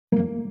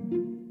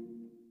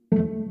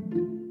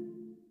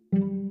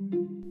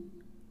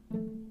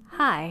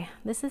Hi,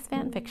 this is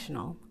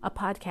Fanfictional, a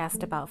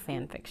podcast about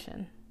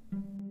fanfiction.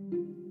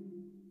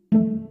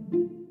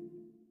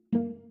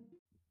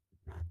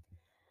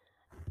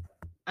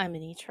 I'm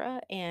Anitra,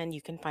 and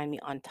you can find me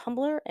on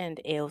Tumblr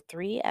and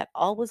AO3 at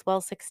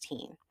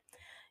allwaswell16.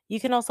 You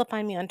can also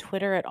find me on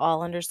Twitter at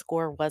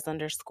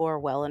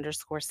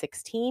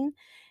all_was_well_16,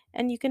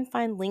 and you can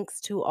find links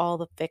to all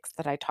the fics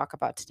that I talk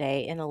about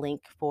today in a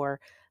link for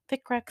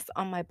FicRecs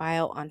on my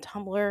bio on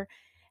Tumblr,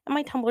 and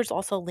my Tumblr is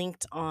also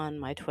linked on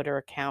my Twitter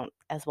account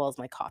as well as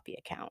my Ko-fi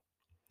account.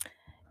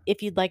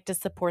 If you'd like to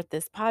support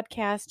this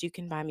podcast, you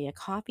can buy me a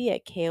coffee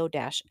at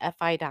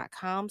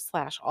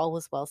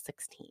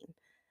ko-fi.com/allwaswell16.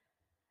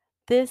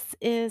 This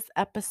is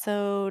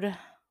episode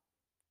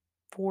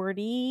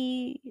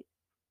 48.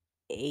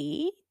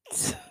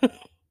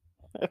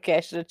 Okay, I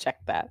should have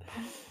checked that.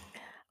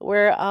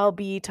 Where I'll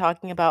be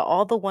talking about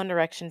all the One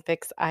Direction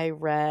fics I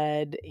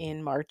read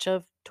in March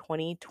of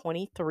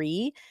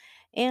 2023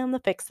 and the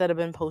fics that have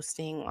been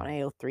posting on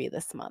AO3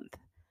 this month.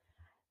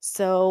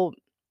 So,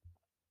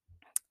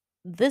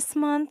 this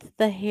month,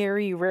 the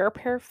Harry Rare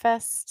Pair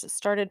Fest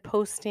started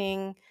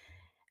posting,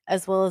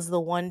 as well as the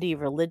 1D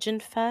Religion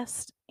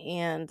Fest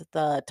and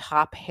the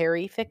Top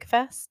Harry Fic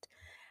Fest.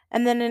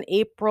 And then in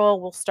April,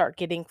 we'll start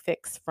getting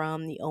fics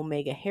from the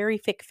Omega Harry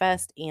Fic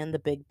Fest and the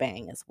Big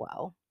Bang as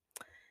well.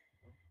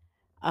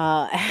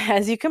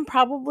 As you can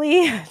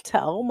probably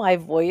tell, my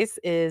voice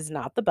is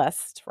not the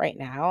best right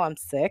now. I'm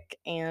sick,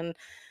 and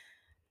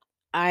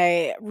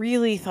I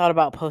really thought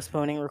about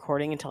postponing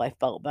recording until I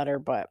felt better,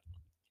 but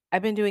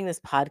I've been doing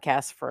this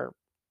podcast for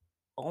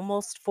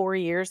almost 4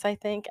 years, I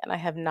think, and I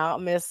have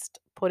not missed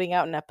putting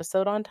out an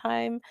episode on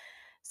time.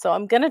 So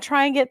I'm going to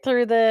try and get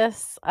through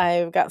this.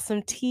 I've got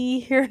some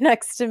tea here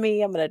next to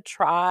me. I'm going to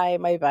try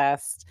my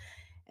best.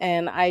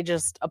 And I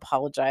just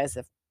apologize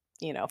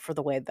for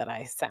the way that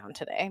I sound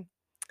today.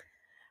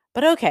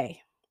 But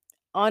okay,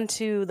 on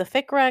to the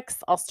fic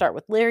recs. I'll start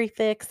with Larry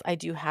fics. I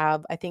do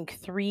have, I think,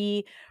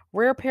 3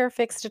 rare pair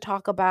fics to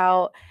talk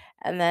about.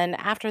 And then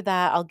after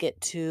that, I'll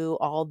get to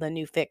all the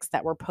new fics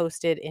that were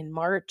posted in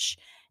March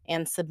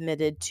and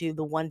submitted to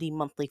the 1D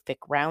Monthly Fic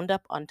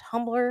Roundup on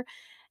Tumblr.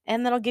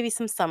 And then I'll give you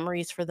some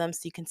summaries for them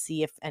so you can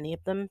see if any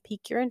of them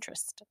pique your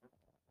interest.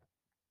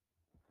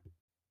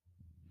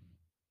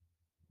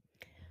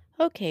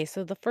 Okay,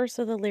 so the first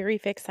of the Larry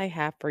fics I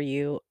have for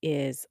you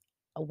is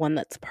one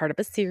that's part of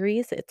a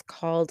series. It's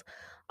called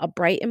A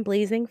Bright and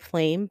Blazing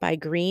Flame by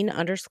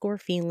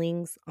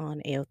Green_Feelings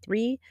on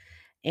AO3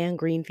 and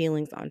Green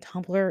Feelings on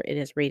Tumblr. It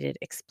is rated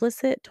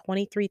explicit,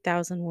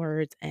 23,000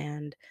 words,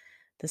 and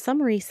the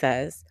summary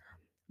says,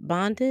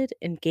 bonded,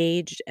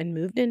 engaged, and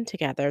moved in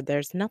together,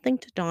 there's nothing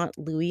to daunt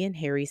Louis and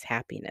Harry's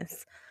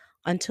happiness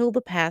until the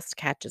past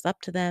catches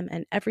up to them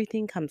and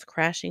everything comes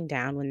crashing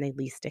down when they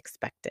least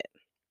expect it.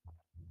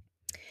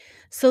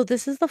 So,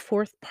 this is the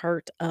 4th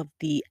part of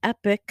the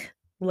epic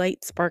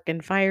Light, Spark,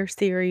 and Fire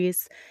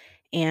series.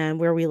 And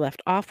where we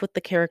left off with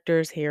the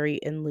characters, Harry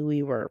and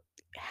Louis were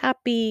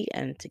happy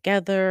and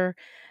together,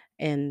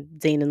 and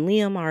Zayn and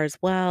Liam are as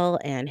well.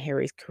 And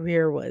Harry's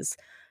career was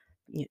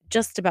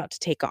just about to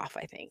take off,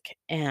 I think.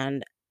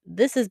 And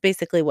this is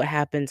basically what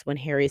happens when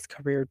Harry's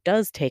career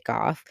does take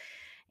off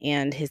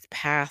and his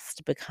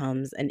past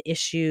becomes an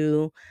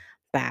issue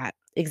that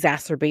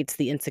exacerbates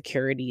the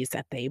insecurities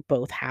that they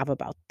both have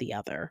about the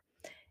other.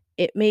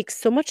 It makes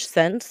so much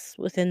sense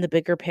within the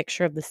bigger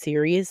picture of the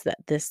series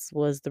that this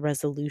was the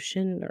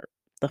resolution or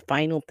the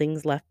final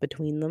things left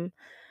between them.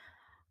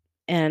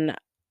 And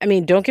I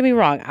mean, don't get me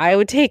wrong, I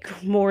would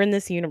take more in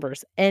this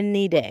universe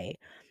any day.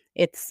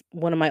 It's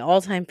one of my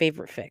all-time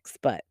favorite fics,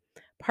 but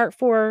part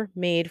 4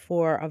 made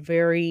for a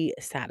very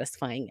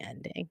satisfying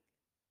ending.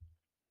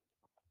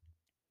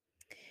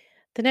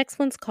 The next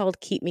one's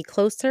called Keep Me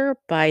Closer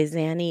by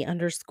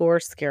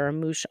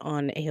Zanny_Scaramouche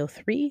on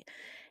AO3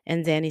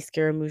 and Zanny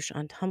Scaramouche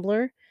on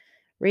Tumblr.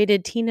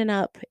 Rated teen and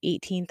up,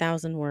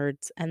 18,000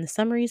 words, and the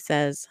summary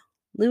says,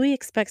 Louis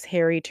expects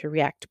Harry to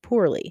react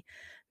poorly,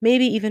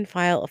 maybe even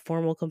file a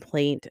formal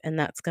complaint, and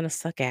that's gonna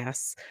suck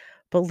ass.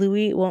 But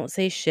Louis won't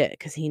say shit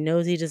because he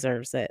knows he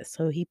deserves it,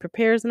 so he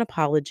prepares an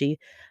apology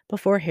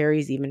before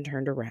Harry's even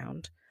turned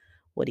around.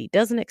 What he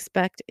doesn't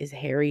expect is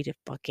Harry to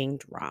fucking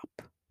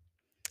drop.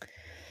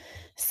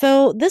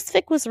 So, this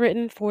fic was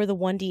written for the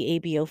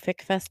 1D ABO Fic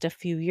Fest a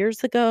few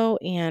years ago,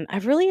 and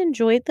I've really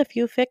enjoyed the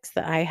few fics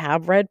that I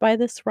have read by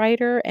this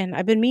writer, and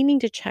I've been meaning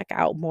to check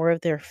out more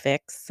of their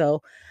fics.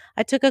 So,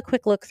 I took a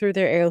quick look through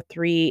their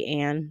AO3,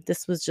 and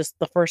this was just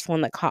the first one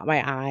that caught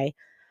my eye,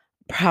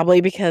 probably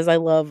because I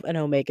love an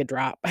Omega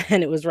drop,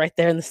 and it was right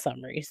there in the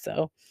summary.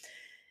 So,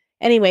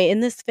 anyway,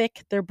 in this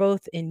fic, they're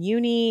both in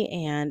uni,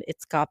 and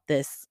it's got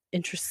this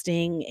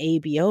interesting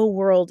ABO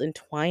world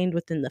entwined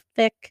within the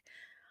fic.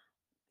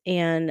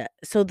 And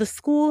so the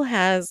school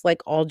has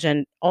like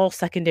all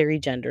secondary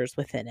genders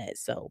within it.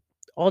 So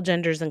all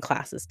genders and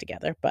classes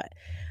together, but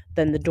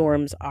then the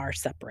dorms are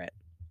separate.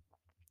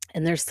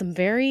 And there's some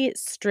very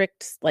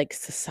strict like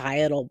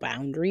societal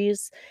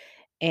boundaries,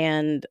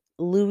 and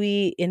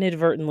Louis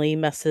inadvertently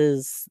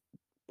messes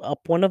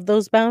up one of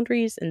those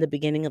boundaries in the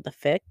beginning of the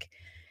fic.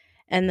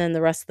 and then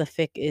the rest of the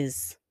fic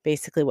is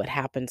basically what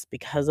happens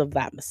because of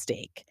that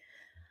mistake.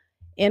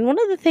 And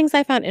one of the things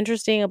I found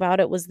interesting about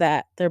it was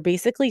that they're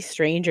basically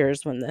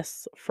strangers when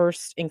this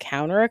first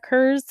encounter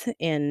occurs.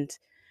 And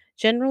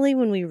generally,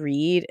 when we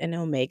read an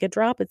Omega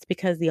drop, it's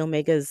because the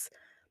Omega's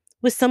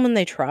with someone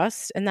they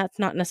trust. And that's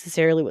not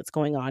necessarily what's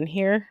going on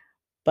here.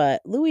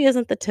 But Louis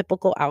isn't the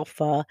typical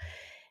alpha.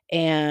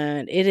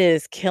 And it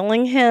is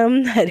killing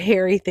him that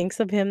Harry thinks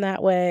of him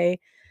that way.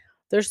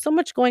 There's so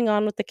much going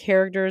on with the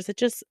characters. It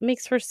just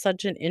makes for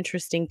such an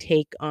interesting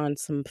take on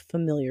some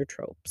familiar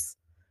tropes.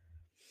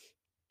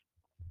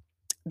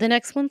 The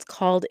next one's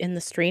called In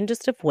the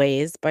Strangest of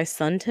Ways by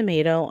Sun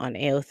Tomato on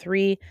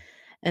AO3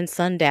 and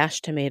Sun Dash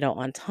Tomato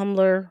on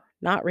Tumblr.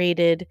 Not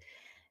rated,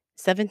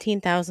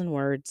 17,000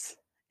 words.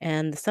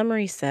 And the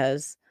summary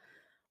says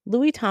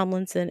Louis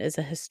Tomlinson is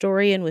a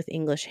historian with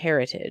English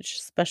heritage,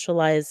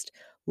 specialized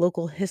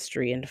local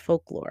history and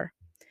folklore.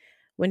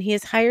 When he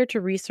is hired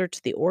to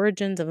research the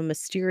origins of a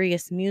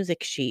mysterious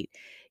music sheet,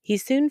 he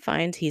soon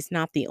finds he's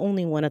not the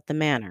only one at the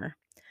manor.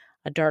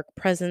 A dark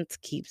presence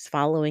keeps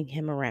following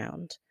him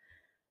around.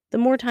 The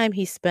more time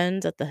he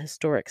spends at the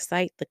historic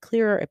site, the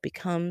clearer it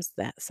becomes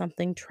that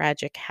something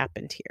tragic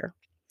happened here.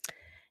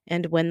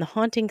 And when the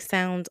haunting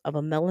sounds of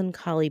a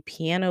melancholy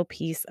piano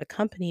piece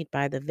accompanied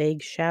by the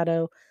vague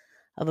shadow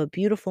of a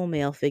beautiful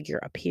male figure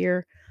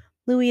appear,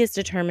 Louis is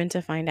determined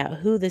to find out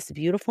who this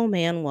beautiful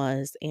man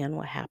was and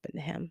what happened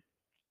to him.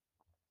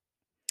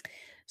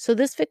 So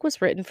this fic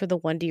was written for the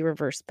 1D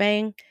Reverse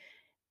Bang,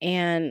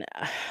 and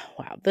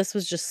wow, this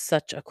was just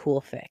such a cool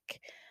fic.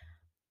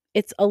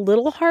 It's a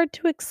little hard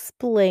to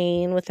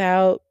explain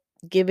without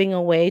giving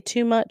away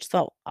too much,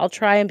 so I'll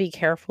try and be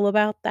careful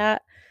about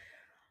that.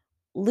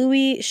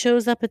 Louis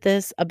shows up at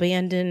this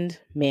abandoned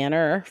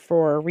manor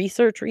for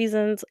research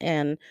reasons,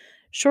 and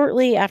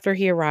shortly after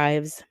he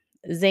arrives,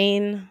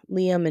 Zane,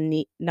 Liam,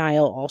 and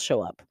Niall all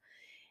show up.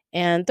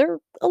 And they're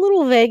a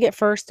little vague at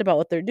first about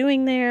what they're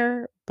doing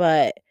there,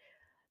 but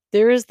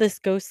there is this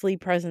ghostly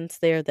presence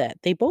there that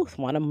they both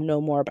want to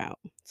know more about.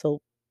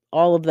 So,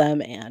 all of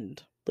them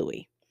and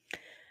Louis.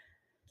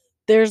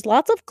 There's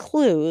lots of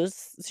clues,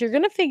 so you're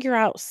gonna figure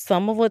out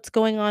some of what's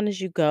going on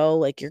as you go,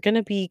 like, you're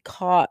gonna be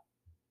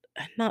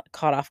not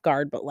caught off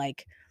guard, but,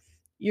 like,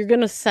 you're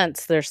gonna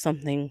sense there's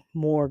something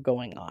more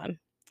going on.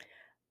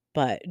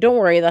 But don't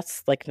worry,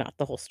 that's, like, not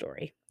the whole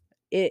story.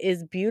 It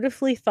is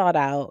beautifully thought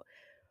out.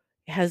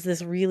 It has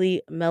this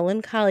really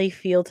melancholy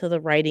feel to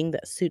the writing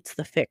that suits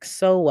the fic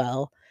so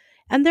well,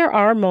 and there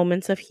are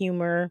moments of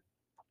humor,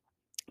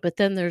 but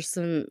then there's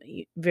some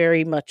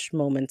very much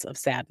moments of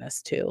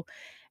sadness too.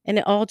 And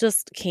it all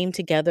just came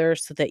together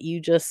so that you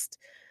just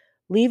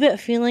leave it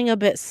feeling a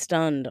bit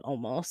stunned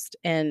almost.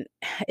 And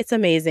it's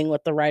amazing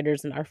what the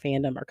writers in our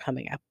fandom are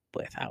coming up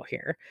with out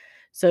here.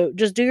 So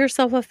just do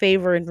yourself a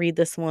favor and read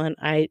this one.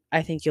 I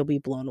think you'll be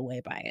blown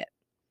away by it.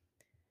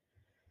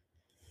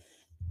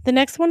 The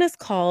next one is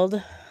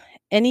called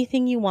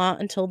Anything You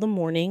Want Until the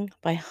Morning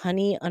by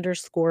Honey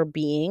underscore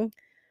Being.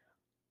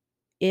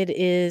 It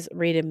is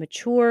rated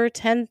mature,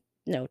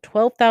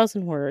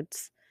 12,000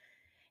 words.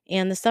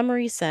 And the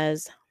summary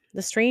says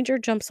the stranger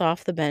jumps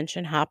off the bench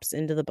and hops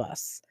into the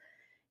bus.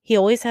 He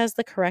always has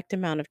the correct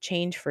amount of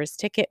change for his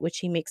ticket, which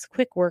he makes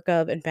quick work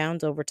of and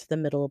bounds over to the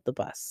middle of the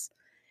bus.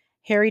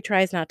 Harry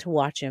tries not to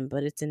watch him,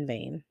 but it's in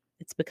vain.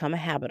 It's become a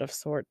habit of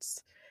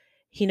sorts.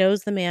 He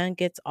knows the man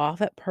gets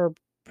off at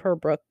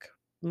Purbrook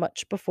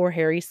much before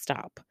Harry's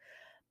stop.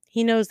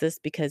 He knows this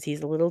because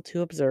he's a little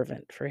too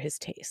observant for his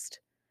taste.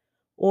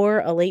 Or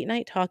a late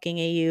night talking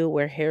AU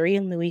where Harry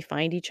and Louis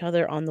find each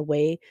other on the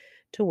way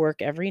to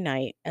work every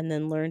night and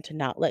then learn to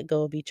not let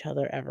go of each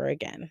other ever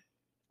again.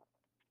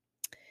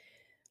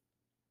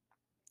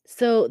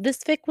 So,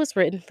 this fic was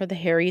written for the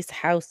Harry's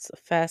House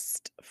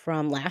Fest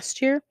from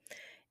last year.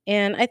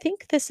 And I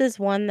think this is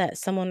one that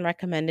someone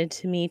recommended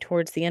to me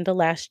towards the end of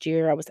last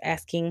year. I was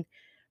asking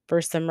for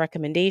some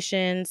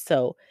recommendations.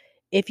 So,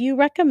 if you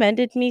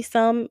recommended me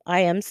some,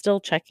 I am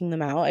still checking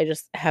them out. I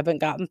just haven't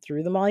gotten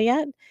through them all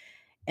yet.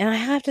 And I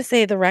have to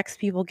say, the Rex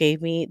people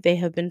gave me, they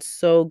have been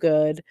so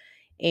good.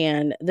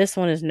 And this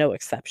one is no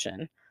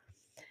exception.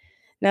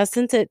 Now,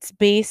 since it's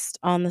based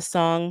on the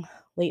song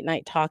Late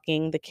Night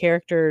Talking, the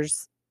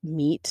characters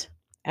meet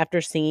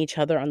after seeing each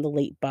other on the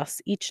late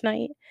bus each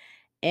night.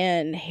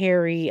 And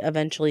Harry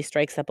eventually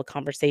strikes up a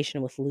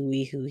conversation with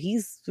Louis, who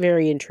he's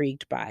very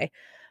intrigued by.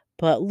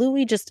 But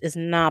Louis just is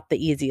not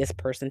the easiest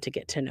person to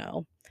get to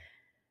know.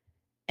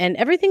 And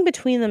everything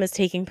between them is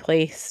taking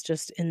place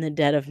just in the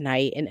dead of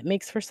night. And it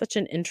makes for such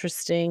an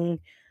interesting,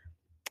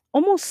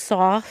 almost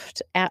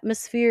soft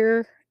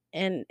atmosphere.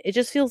 And it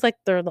just feels like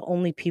they're the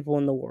only people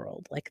in the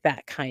world, like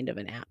that kind of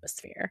an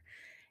atmosphere.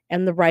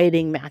 And the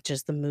writing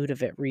matches the mood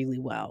of it really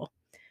well.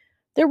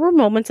 There were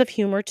moments of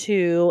humor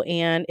too,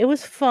 and it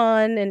was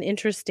fun and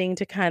interesting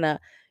to kinda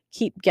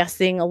keep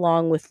guessing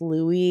along with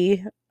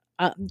Louis,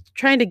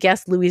 trying to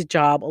guess Louis's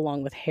job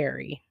along with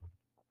Harry.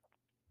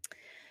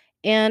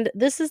 And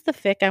this is the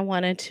fic I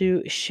wanted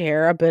to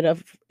share a bit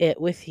of it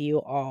with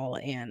you all,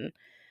 and it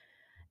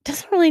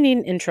doesn't really need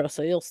an intro,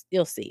 so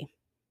you'll see.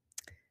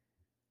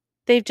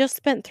 they've just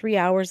spent 3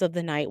 hours of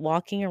the night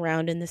walking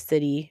around in the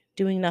city,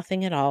 doing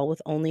nothing at all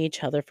with only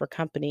each other for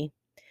company.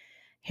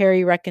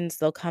 Harry reckons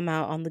they'll come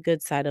out on the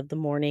good side of the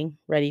morning,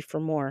 ready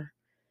for more.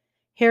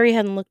 Harry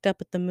hadn't looked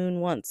up at the moon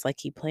once like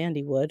he planned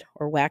he would,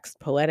 or waxed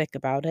poetic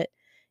about it.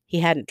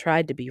 He hadn't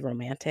tried to be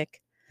romantic.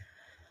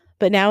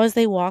 But now, as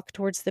they walked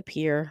towards the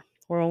pier,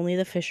 where only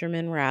the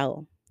fishermen were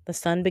out, the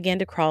sun began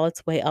to crawl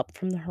its way up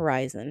from the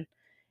horizon.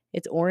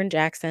 Its orange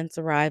accents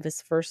arrive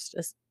as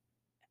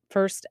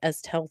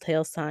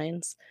telltale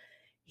signs.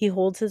 He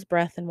holds his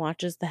breath and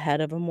watches the head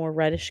of a more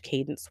reddish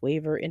cadence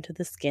waver into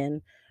the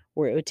skin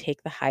where it would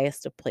take the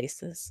highest of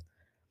places.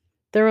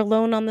 They're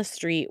alone on the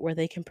street where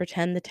they can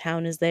pretend the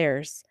town is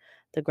theirs.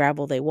 The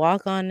gravel they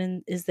walk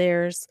on is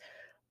theirs,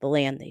 the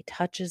land they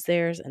touch is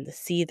theirs, and the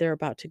sea they're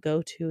about to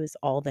go to is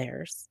all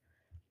theirs.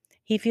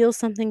 He feels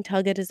something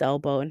tug at his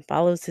elbow and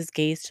follows his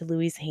gaze to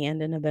Louis's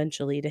hand and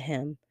eventually to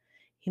him.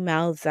 He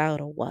mouths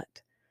out a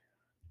what.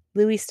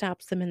 Louis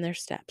stops them in their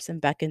steps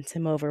and beckons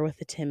him over with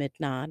a timid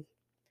nod.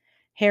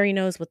 Harry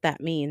knows what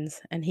that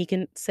means, and he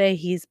can say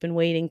he's been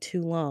waiting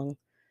too long.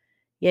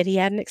 Yet he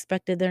hadn't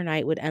expected their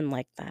night would end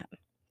like that,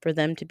 for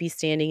them to be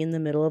standing in the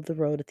middle of the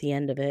road at the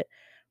end of it,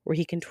 where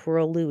he can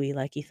twirl Louis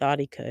like he thought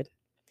he could.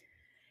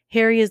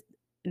 Harry is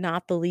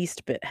not the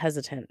least bit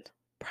hesitant,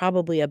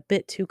 probably a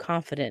bit too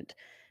confident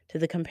to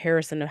the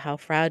comparison of how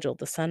fragile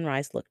the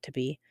sunrise looked to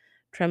be,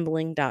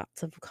 trembling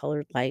dots of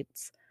colored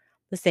lights.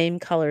 The same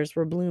colors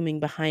were blooming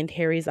behind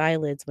Harry's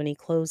eyelids when he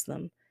closed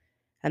them,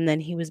 and then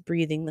he was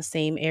breathing the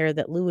same air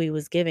that Louis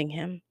was giving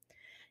him.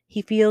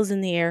 He feels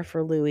in the air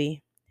for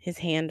Louis, his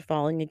hand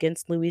falling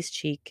against Louis's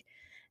cheek,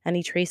 and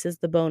he traces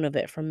the bone of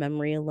it from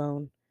memory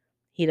alone.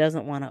 He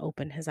doesn't want to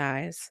open his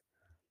eyes.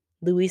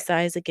 Louis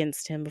sighs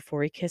against him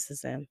before he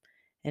kisses him,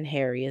 and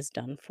Harry is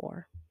done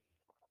for.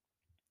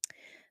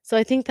 So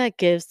I think that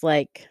gives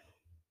like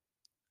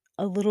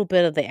a little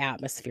bit of the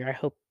atmosphere.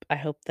 I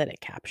hope that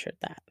it captured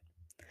that.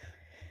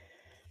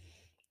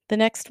 The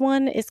next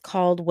one is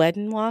called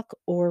Weddin' Walk,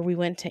 or We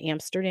Went to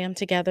Amsterdam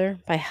Together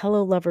by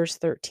Hello Lovers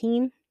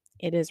 13.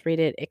 It is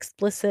rated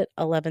explicit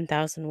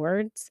 11,000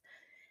 words.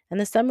 And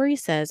the summary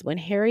says when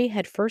Harry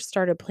had first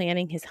started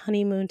planning his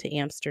honeymoon to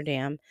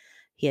Amsterdam,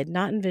 he had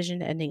not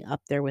envisioned ending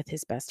up there with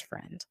his best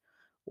friend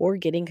or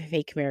getting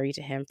fake married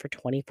to him for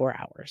 24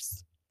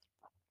 hours.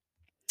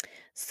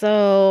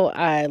 So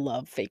I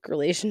love fake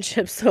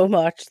relationships so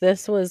much.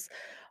 This was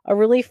a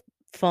really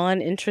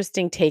fun,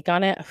 interesting take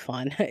on it.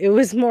 Fun. It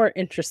was more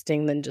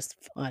interesting than just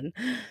fun.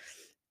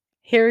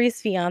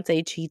 Harry's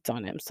fiance cheats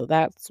on him, so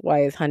that's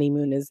why his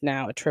honeymoon is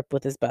now a trip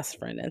with his best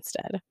friend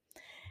instead.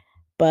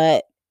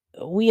 But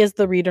we as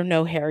the reader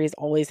know Harry's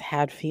always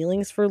had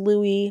feelings for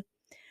Louis,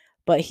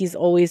 but he's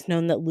always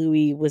known that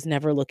Louis was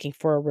never looking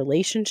for a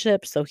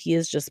relationship, so he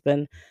has just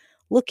been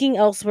looking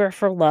elsewhere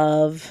for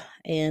love,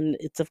 and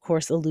it's of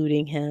course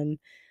eluding him.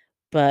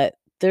 But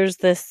there's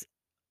this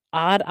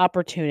odd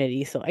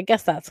opportunity, so I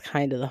guess that's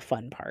kind of the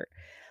fun part,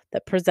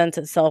 that presents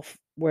itself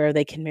where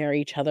they can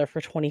marry each other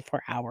for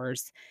 24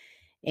 hours,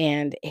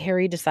 and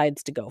Harry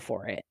decides to go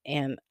for it,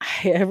 and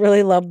I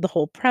really love the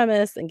whole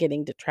premise and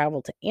getting to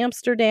travel to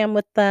Amsterdam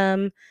with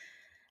them,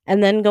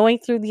 and then going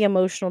through the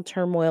emotional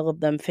turmoil of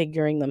them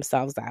figuring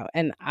themselves out,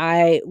 and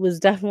I was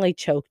definitely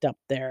choked up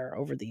there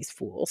over these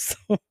fools.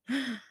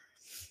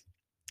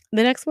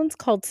 The next one's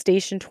called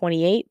Station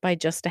 28 by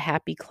Just a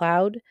Happy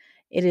Cloud.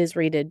 It is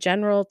rated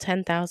general,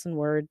 10,000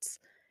 words.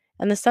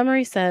 And the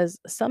summary says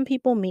some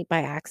people meet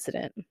by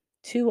accident.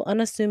 Two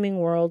unassuming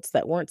worlds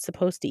that weren't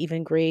supposed to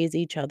even graze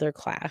each other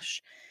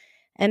clash.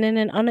 And in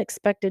an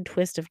unexpected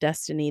twist of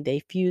destiny,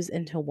 they fuse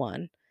into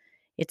one.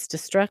 It's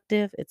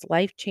destructive, it's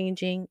life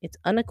changing, it's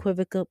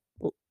unequivocally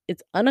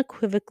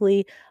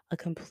a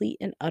complete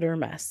and utter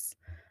mess.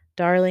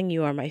 Darling,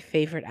 you are my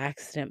favorite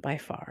accident by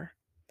far.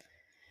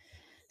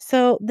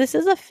 So, this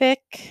is a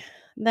fic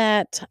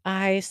that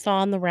I saw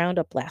on the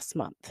roundup last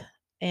month,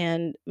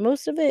 and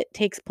most of it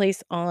takes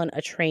place on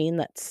a train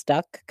that's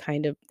stuck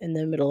kind of in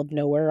the middle of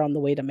nowhere on the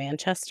way to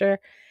Manchester.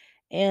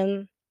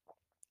 And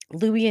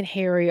Louis and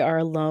Harry are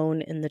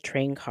alone in the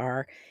train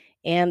car,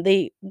 and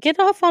they get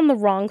off on the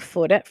wrong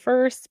foot at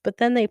first, but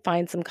then they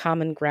find some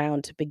common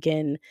ground to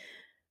begin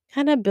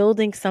kind of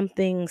building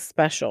something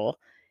special.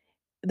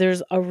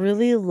 There's a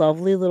really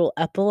lovely little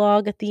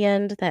epilogue at the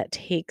end that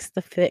takes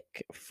the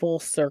fic full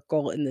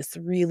circle in this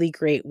really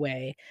great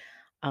way.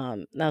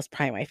 That was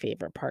probably my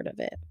favorite part of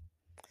it.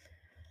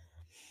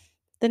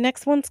 The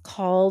next one's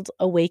called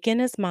Awaken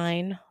Is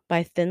Mine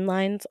by Thin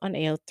Lines on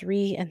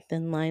AO3 and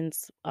Thin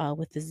Lines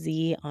with a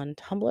Z on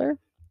Tumblr.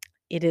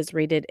 It is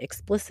rated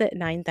explicit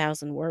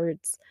 9,000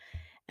 words.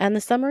 And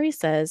the summary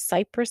says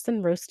cypress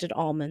and roasted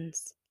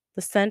almonds.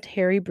 The scent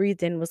Harry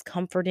breathed in was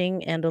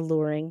comforting and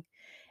alluring.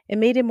 It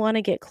made him want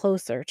to get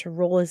closer, to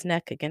roll his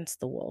neck against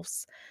the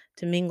wolf's,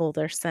 to mingle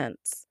their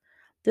scents.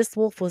 This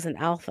wolf was an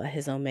alpha,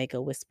 his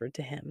Omega whispered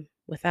to him,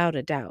 without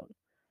a doubt.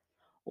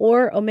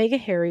 Or Omega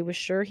Harry was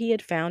sure he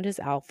had found his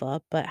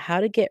alpha, but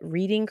how to get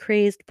reading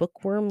crazed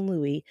bookworm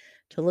Louis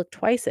to look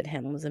twice at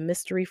him was a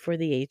mystery for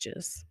the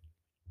ages.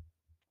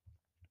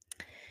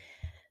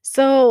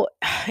 So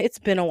it's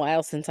been a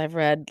while since I've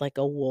read like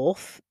a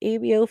wolf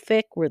ABO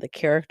fic where the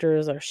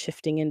characters are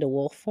shifting into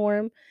wolf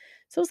form.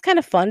 So it's kind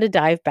of fun to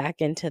dive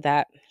back into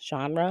that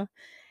genre.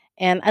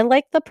 And I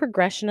like the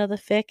progression of the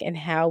fic and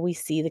how we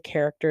see the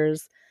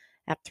characters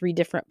at three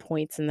different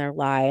points in their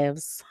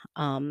lives,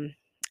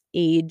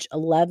 age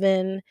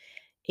 11,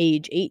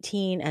 age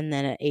 18, and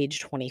then at age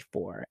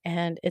 24.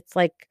 And it's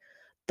like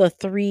the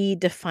three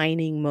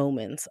defining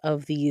moments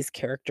of these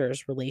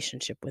characters'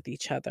 relationship with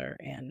each other.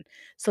 And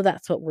so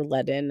that's what we're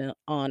led in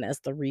on as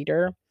the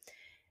reader.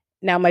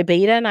 Now, my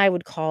beta and I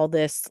would call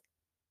this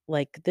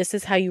like this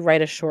is how you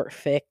write a short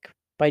fic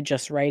by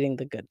just writing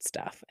the good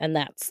stuff. And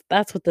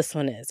that's what this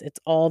one is. It's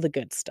all the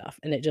good stuff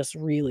and it just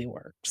really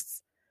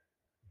works.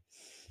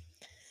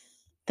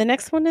 The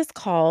next one is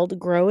called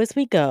Grow as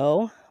We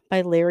Go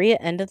by Larry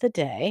at End of the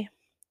Day.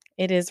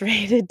 It is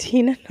rated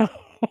teen and up.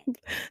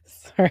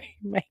 Sorry,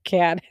 my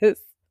cat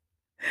is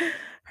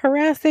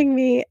harassing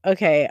me.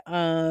 Okay, yeah,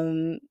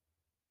 I'm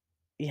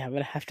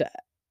gonna have to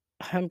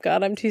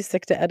God, I'm too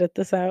sick to edit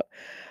this out.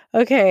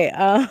 Okay,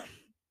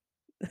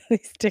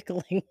 he's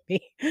tickling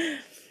me.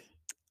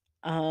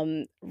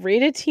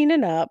 Rated teen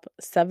and up,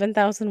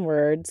 7,000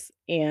 words,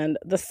 and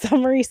the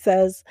summary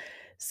says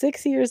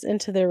 6 years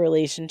into their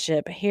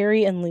relationship,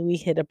 Harry and Louis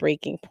hit a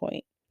breaking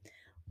point.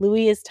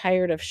 Louis is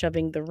tired of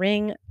shoving the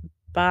ring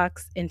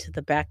box into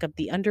the back of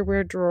the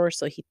underwear drawer,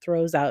 so he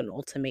throws out an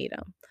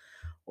ultimatum,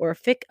 or a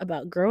fic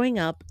about growing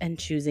up and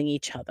choosing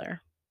each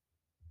other.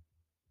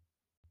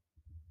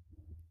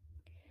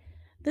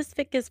 This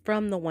fic is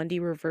from the Wendy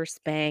Reverse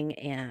Bang,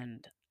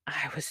 and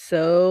I was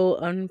so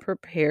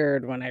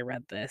unprepared when I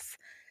read this.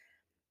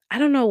 I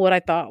don't know what I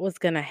thought was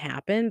going to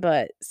happen,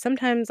 but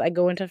sometimes I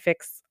go into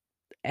fics,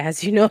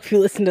 as you know, if you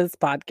listen to this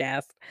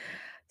podcast,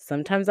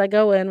 sometimes I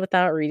go in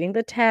without reading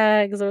the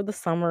tags or the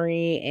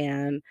summary,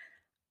 and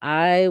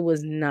I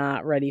was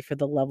not ready for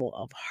the level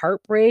of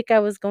heartbreak I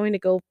was going to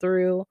go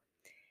through.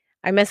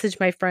 I messaged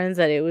my friends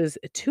that it was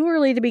too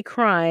early to be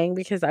crying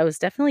because I was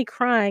definitely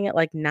crying at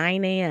like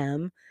 9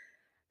 a.m.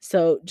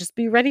 So just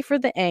be ready for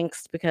the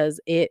angst because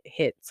it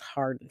hits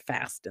hard and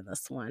fast in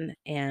this one.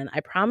 And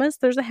I promise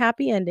there's a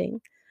happy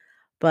ending.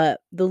 But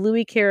the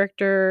Louis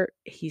character,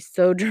 he's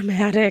so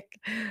dramatic,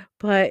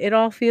 but it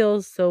all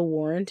feels so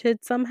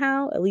warranted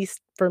somehow, at least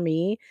for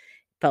me.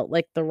 Felt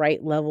like the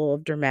right level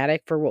of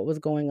dramatic for what was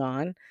going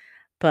on.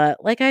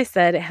 But like I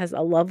said, it has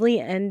a lovely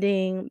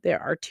ending.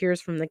 There are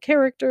tears from the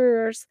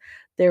characters.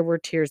 There were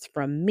tears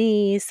from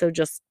me. So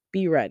just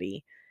be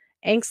ready.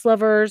 Angst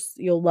lovers,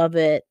 you'll love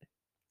it.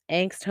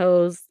 Angst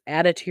hoes,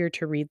 add it to your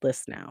to read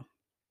list now.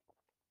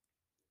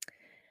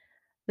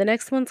 The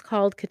next one's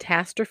called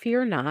Catastrophe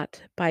or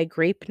Not by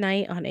Grape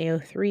Knight on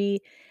AO3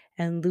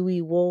 and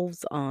Louis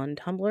Wolves on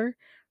Tumblr,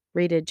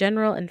 rated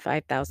general and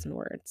 5,000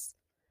 words.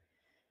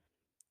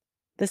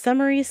 The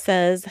summary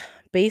says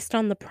based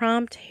on the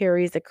prompt,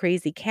 Harry's a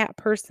crazy cat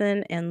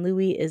person and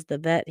Louis is the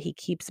vet he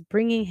keeps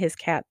bringing his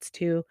cats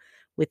to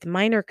with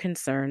minor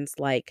concerns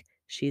like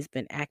she's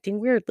been acting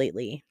weird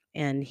lately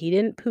and he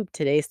didn't poop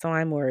today, so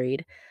I'm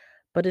worried.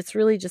 But it's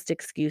really just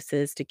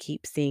excuses to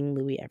keep seeing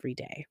Louis every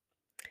day.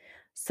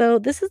 So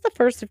this is the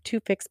first of two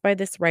fics by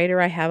this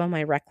writer I have on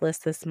my rec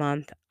list this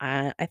month.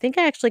 I think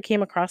I actually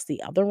came across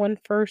the other one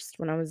first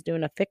when I was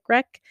doing a fic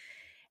rec,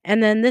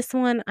 and then this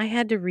one I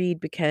had to read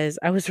because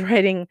I was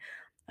writing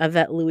a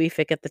Vet Louis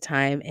fic at the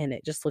time, and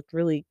it just looked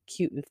really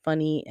cute and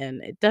funny,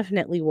 and it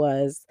definitely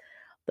was.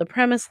 The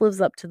premise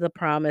lives up to the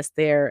promise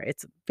there.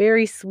 It's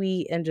very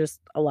sweet and just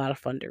a lot of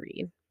fun to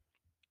read.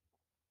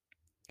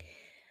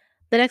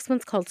 The next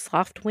one's called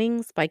Soft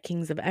Wings by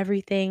Kings of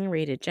Everything,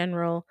 rated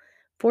general,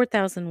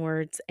 4,000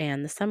 words,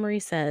 and the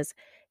summary says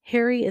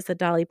Harry is a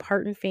Dolly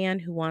Parton fan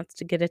who wants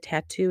to get a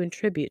tattoo in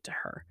tribute to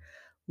her.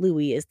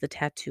 Louis is the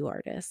tattoo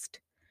artist.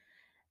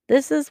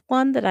 This is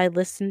one that I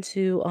listened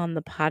to on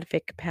the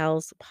Podfic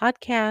Pals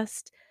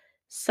podcast.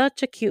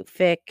 Such a cute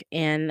fic,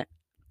 and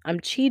I'm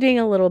cheating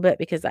a little bit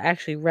because I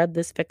actually read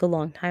this fic a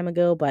long time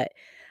ago, but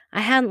I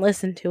hadn't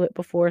listened to it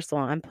before, so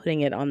I'm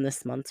putting it on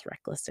this month's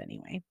rec list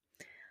anyway.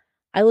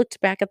 I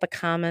looked back at the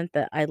comment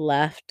that I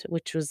left,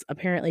 which was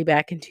apparently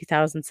back in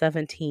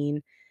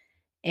 2017,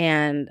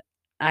 and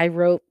I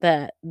wrote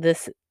that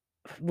this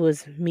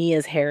was me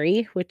as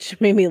Harry,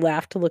 which made me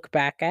laugh to look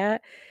back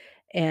at.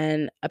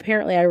 And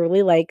apparently, I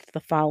really liked the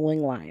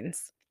following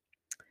lines.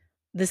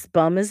 This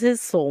bum is his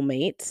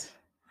soulmate.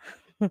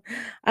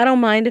 I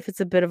don't mind if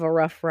it's a bit of a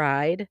rough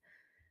ride.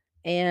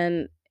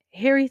 And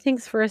Harry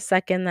thinks for a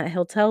second that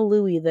he'll tell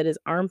Louis that his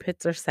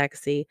armpits are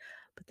sexy,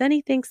 but then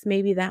he thinks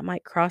maybe that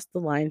might cross the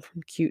line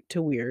from cute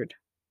to weird.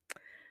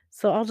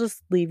 So I'll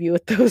just leave you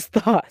with those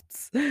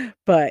thoughts.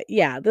 But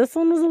yeah, this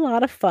one was a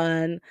lot of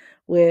fun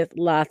with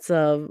lots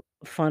of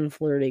fun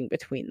flirting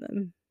between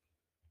them.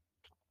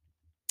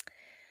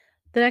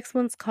 The next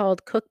one's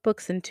called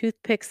Cookbooks and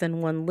Toothpicks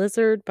and One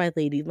Lizard by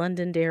Lady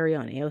Londonderry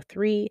on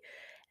AO3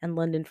 and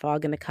London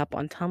Fog in a Cup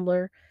on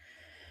Tumblr.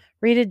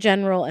 Rated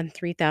general and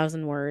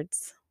 3,000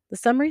 words. The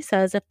summary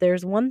says if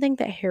there's one thing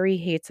that Harry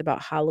hates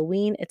about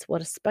Halloween, it's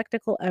what a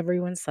spectacle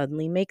everyone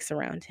suddenly makes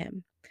around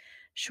him.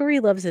 Sure, he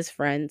loves his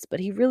friends, but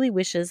he really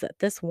wishes that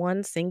this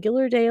one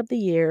singular day of the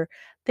year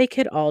they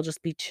could all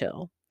just be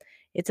chill.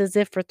 It's as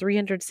if for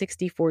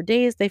 364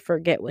 days they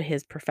forget what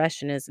his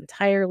profession is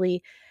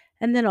entirely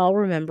and then all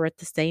remember at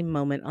the same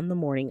moment on the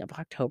morning of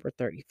October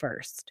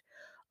 31st.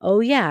 Oh,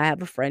 yeah, I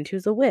have a friend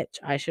who's a witch.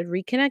 I should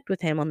reconnect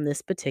with him on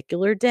this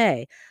particular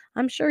day.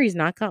 I'm sure he's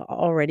not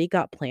already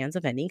got plans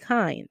of any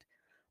kind.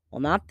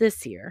 Well, not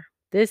this year.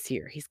 This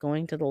year, he's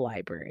going to the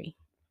library.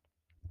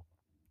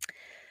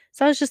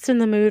 So I was just in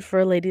the mood for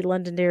a Lady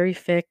Londonderry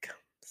fic.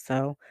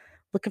 So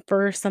looking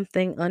for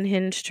something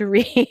unhinged to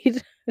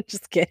read.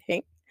 Just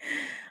kidding.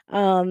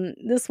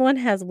 This one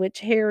has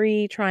Witch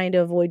Harry trying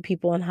to avoid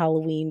people on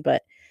Halloween,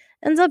 but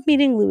ends up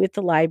meeting Louis at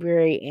the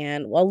library.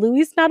 And while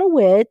Louis's not a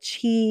witch,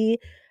 he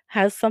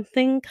has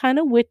something kind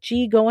of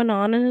witchy going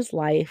on in his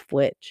life,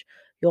 which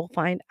you'll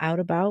find out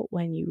about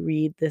when you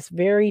read this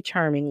very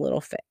charming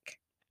little fic.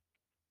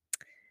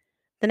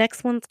 The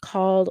next one's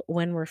called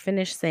When We're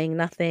Finished Saying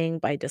Nothing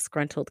by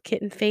Disgruntled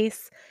Kitten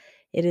Face.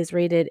 It is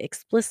rated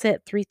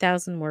explicit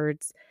 3,000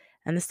 words,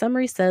 and the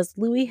summary says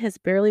Louis has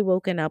barely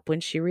woken up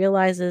when she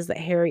realizes that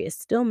Harry is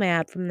still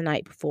mad from the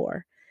night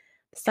before.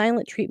 The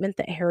silent treatment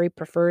that Harry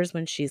prefers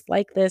when she's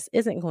like this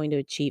isn't going to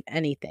achieve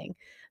anything,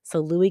 so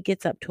Louis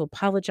gets up to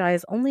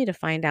apologize only to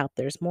find out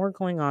there's more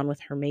going on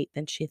with her mate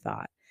than she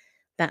thought.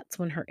 That's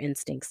when her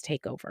instincts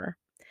take over.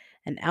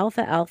 An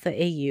alpha alpha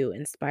AU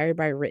inspired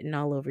by written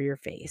all over your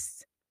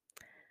face.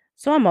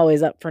 So I'm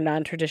always up for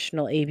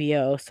non-traditional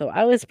ABO, so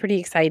I was pretty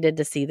excited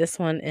to see this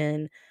one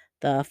in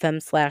the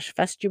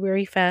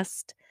Fem/Festuary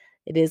Fest.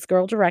 It is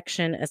Girl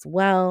Direction as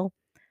well,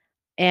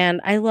 and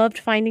I loved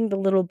finding the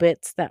little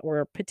bits that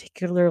were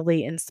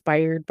particularly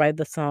inspired by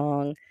the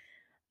song,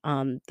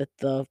 that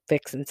the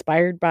fics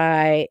inspired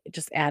by. It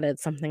just added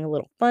something a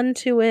little fun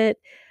to it.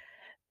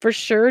 For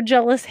sure,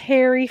 Jealous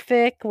Harry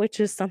fic,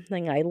 which is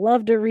something I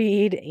love to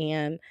read,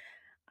 and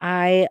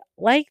I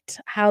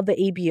liked how the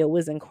ABO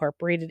was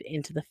incorporated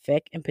into the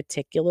fic, in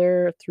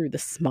particular through the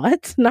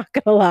smut, not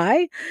gonna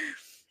lie.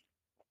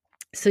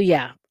 So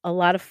yeah, a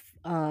lot of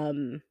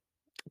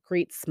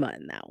great smut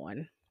in that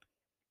one.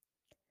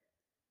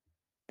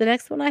 The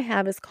next one I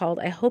have is called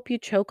I Hope You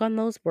Choke on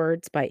Those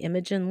Words by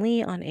Imogen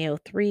Lee on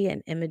AO3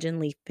 and Imogen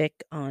Lee Fic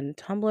on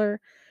Tumblr,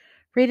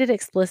 rated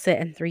explicit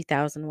and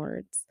 3,000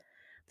 words.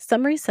 The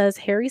summary says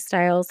Harry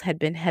Styles had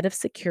been head of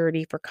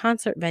security for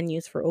concert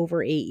venues for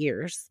over 8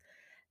 years.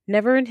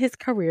 Never in his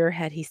career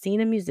had he seen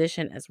a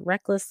musician as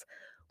reckless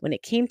when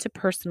it came to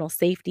personal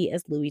safety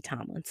as Louis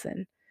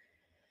Tomlinson.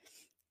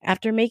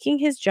 After making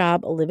his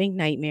job a living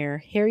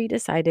nightmare, Harry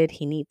decided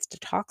he needs to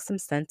talk some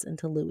sense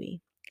into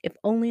Louis. If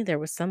only there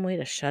was some way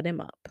to shut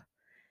him up.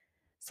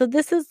 So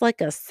this is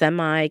like a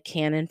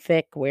semi-canon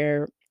fic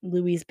where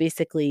Louis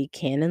basically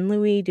Canon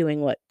Louis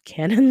doing what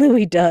Canon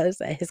Louis does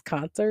at his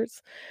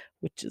concerts,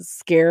 which is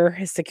scare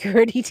his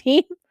security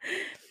team.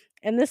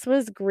 And this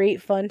was great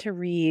fun to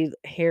read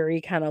Harry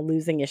kind of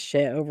losing his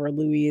shit over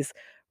Louis's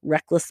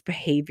reckless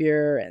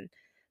behavior. And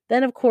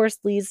then, of course,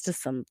 leads to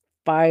some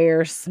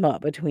fire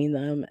smut between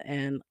them.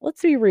 And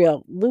let's be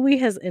real, Louis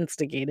has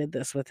instigated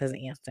this with his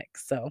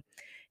antics. So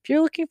if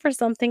you're looking for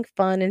something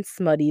fun and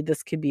smutty,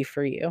 this could be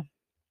for you.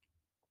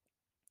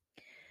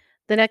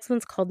 The next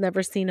one's called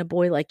Never Seen a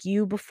Boy Like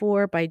You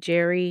Before by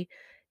Jerry.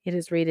 It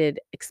is rated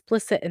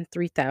explicit and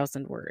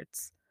 3,000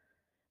 words.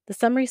 The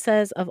summary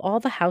says of all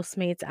the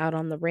housemates out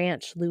on the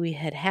ranch Louis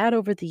had had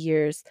over the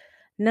years,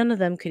 none of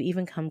them could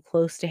even come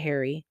close to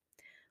Harry.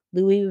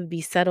 Louis would be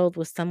settled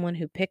with someone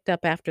who picked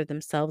up after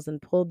themselves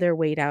and pulled their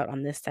weight out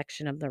on this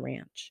section of the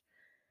ranch.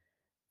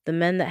 The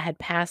men that had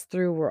passed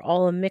through were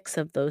all a mix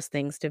of those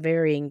things to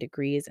varying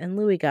degrees, and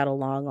Louis got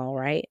along all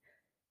right.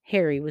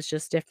 Harry was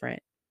just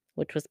different,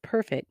 which was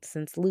perfect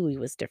since Louis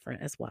was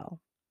different as well.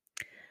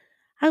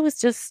 I was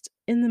just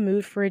in the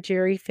mood for a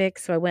Jerry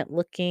fix, so I went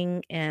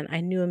looking and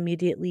I knew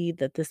immediately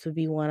that this would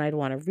be one I'd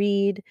want to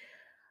read.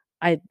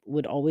 I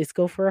would always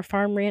go for a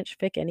farm ranch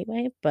fic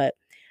anyway, but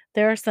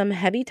there are some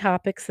heavy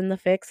topics in the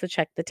fic, so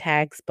check the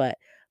tags. But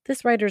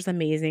this writer's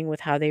amazing with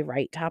how they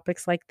write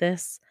topics like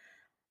this.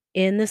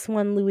 In this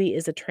one, Louis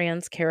is a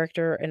trans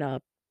character in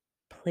a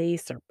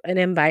place or an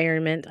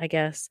environment, I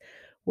guess,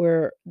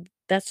 where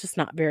that's just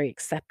not very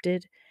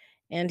accepted.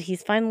 And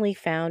he's finally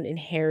found in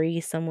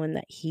Harry someone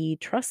that he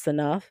trusts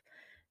enough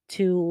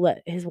to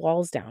let his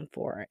walls down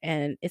for.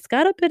 And it's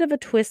got a bit of a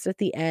twist at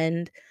the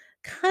end.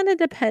 Kind of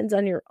depends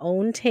on your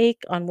own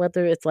take on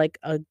whether it's like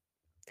a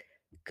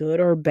good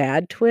or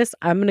bad twist.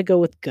 I'm going to go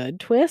with good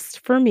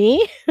twist for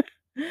me.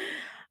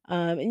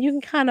 And you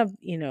can kind of,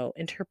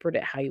 interpret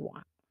it how you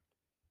want.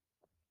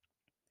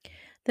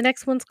 The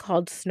next one's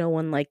called Snow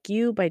One Like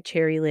You by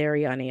Cherry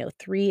Larry on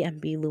AO3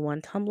 and B. Lou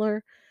on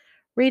Tumblr,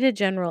 rated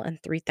general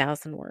and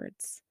 3,000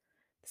 words.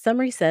 The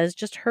summary says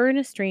just her and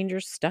a stranger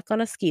stuck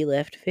on a ski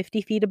lift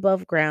 50 feet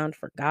above ground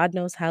for God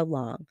knows how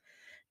long.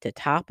 To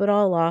top it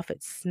all off,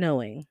 it's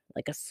snowing,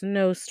 like a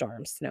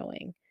snowstorm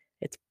snowing.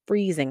 It's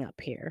freezing up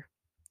here.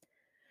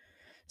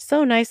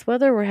 So nice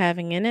weather we're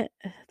having in it,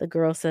 the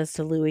girl says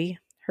to Louis.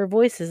 Her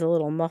voice is a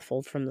little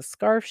muffled from the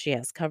scarf she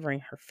has covering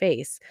her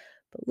face,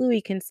 but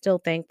Louis can still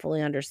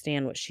thankfully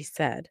understand what she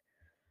said.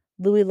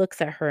 Louis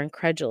looks at her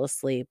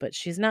incredulously, but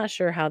she's not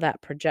sure how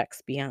that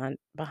projects beyond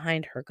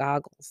behind her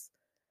goggles.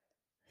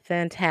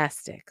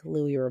 Fantastic,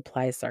 Louis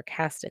replies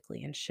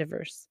sarcastically and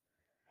shivers.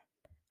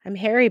 I'm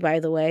Harry, by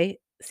the way.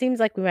 Seems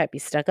like we might be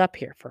stuck up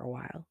here for a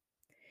while.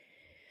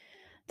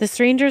 The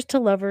Strangers to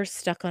Lovers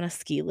Stuck on a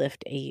Ski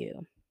Lift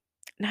AU.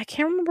 Now, I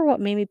can't remember what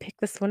made me pick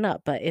this one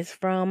up, but it's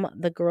from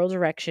the Girl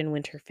Direction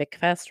Winter Fic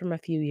Fest from a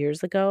few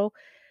years ago.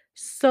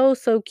 So,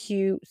 so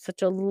cute.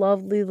 Such a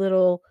lovely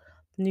little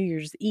New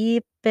Year's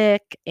Eve fic,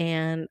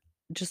 and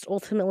just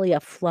ultimately a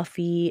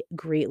fluffy,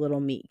 great little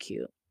meet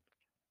cute.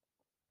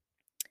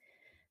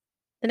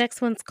 The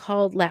next one's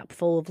called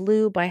Lapful of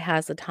Lou by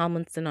Hazza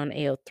Tomlinson on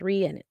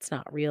AO3, and it's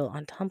not real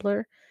on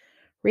Tumblr.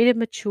 Rated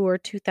mature,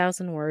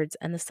 2,000 words,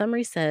 and the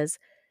summary says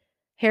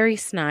Harry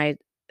sighed,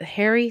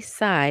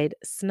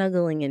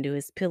 snuggling into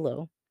his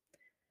pillow.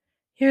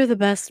 You're the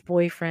best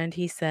boyfriend,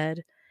 he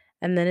said,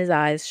 and then his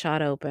eyes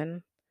shot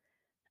open.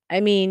 I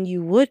mean,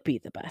 you would be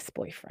the best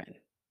boyfriend.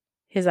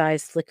 His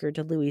eyes flickered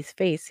to Louis's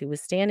face, who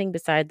was standing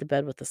beside the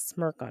bed with a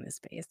smirk on his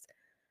face.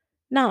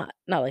 Not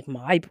like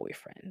my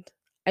boyfriend.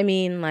 I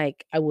mean,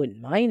 like, I wouldn't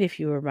mind if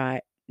you were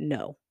my.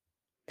 No.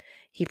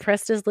 He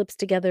pressed his lips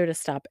together to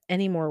stop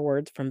any more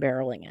words from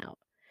barreling out.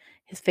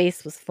 His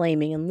face was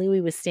flaming, and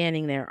Louis was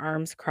standing there,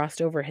 arms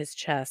crossed over his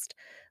chest,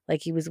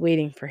 like he was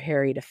waiting for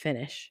Harry to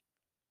finish.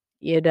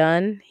 You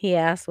done? He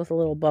asked with a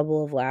little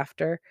bubble of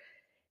laughter.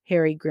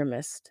 Harry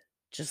grimaced.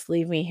 Just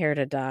leave me here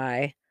to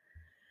die.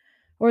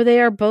 Or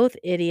they are both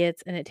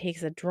idiots, and it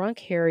takes a drunk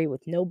Harry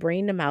with no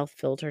brain to mouth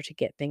filter to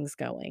get things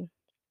going.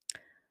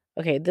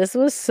 Okay, this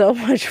was so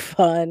much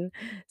fun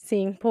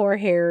seeing poor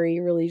Harry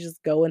really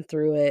just going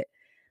through it.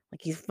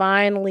 Like he's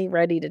finally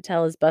ready to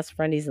tell his best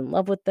friend he's in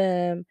love with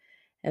them.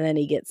 And then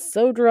he gets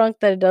so drunk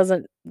that it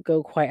doesn't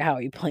go quite how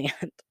he planned.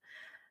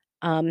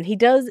 He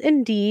does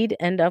indeed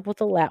end up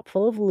with a lap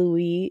full of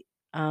Louis,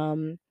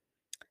 um,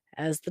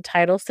 as the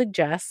title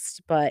suggests.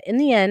 But in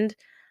the end,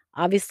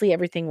 obviously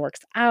everything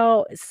works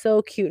out. It's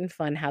so cute and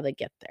fun how they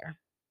get there.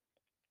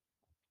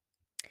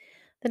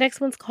 The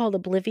next one's called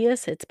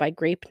Oblivious. It's by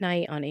Grape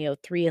Knight on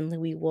AO3 and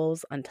Louis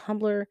Wolves on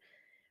Tumblr.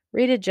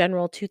 Rated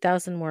general,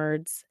 2,000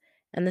 words.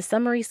 And the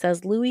summary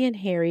says Louis and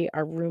Harry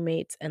are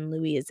roommates, and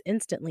Louis is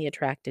instantly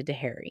attracted to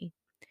Harry.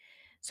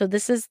 So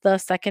this is the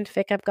second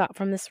fic I've got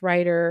from this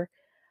writer.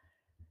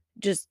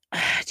 Just,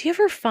 do you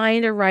ever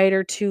find a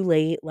writer too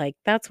late? Like,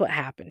 that's what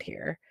happened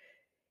here.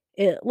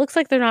 It looks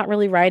like they're not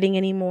really writing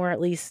anymore, at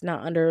least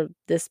not under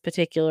this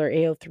particular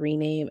AO3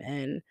 name,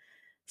 and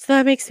so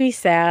that makes me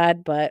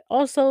sad, but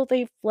also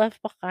they've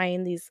left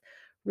behind these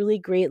really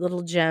great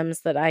little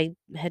gems that I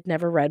had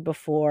never read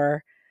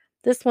before.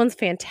 This one's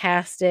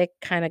fantastic,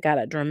 kinda got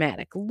a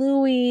dramatic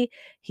Louis.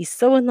 He's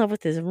so in love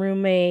with his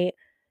roommate.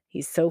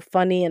 He's so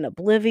funny and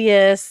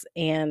Oblivious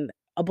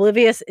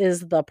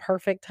is the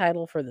perfect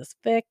title for this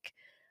fic.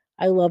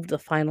 I love the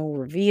final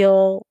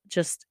reveal,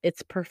 just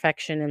it's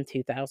perfection in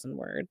 2,000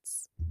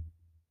 words.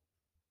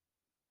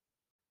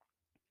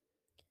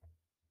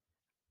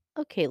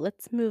 Okay,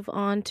 let's move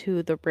on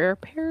to the rare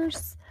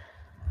pairs.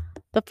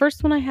 The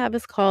first one I have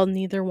is called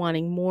Neither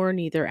Wanting More,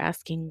 Neither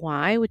Asking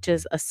Why, which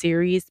is a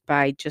series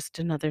by Just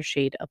Another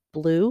Shade of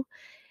Blue.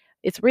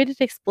 It's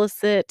rated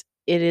explicit.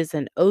 It is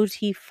an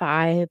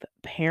OT5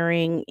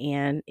 pairing,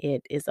 and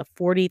it is a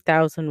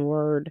 40,000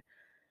 word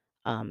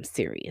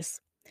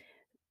series.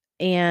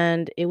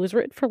 And it was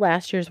written for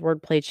last year's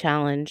Wordplay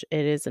Challenge.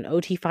 It is an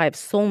OT5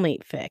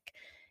 soulmate fic.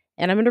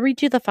 And I'm going to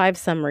read you the 5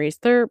 summaries.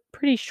 They're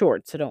pretty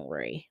short, so don't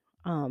worry.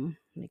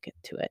 Let me get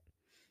to it.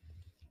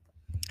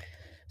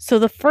 So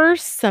the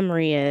first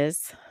summary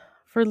is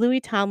for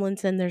Louis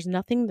Tomlinson, there's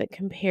nothing that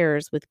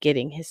compares with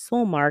getting his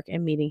soul mark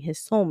and meeting his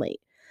soulmate.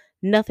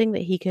 Nothing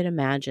that he could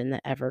imagine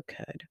that ever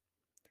could.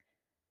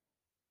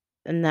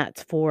 And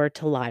that's for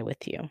To Lie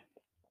With You.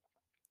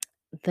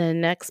 The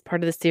next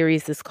part of the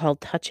series is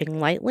called Touching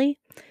Lightly.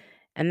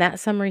 And that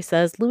summary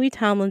says Louis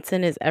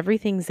Tomlinson is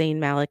everything Zayn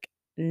Malik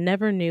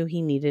never knew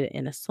he needed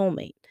in a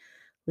soulmate.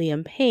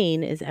 Liam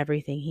Payne is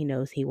everything he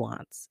knows he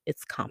wants.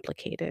 It's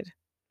complicated.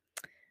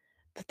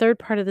 The third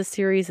part of the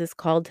series is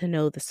called To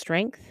Know the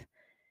Strength.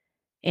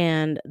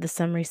 And the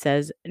summary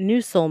says, New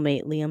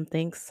soulmate, Liam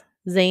thinks.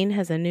 Zayn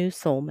has a new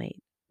soulmate.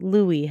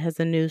 Louis has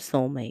a new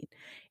soulmate.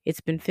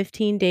 It's been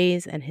 15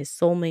 days and his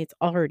soulmates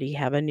already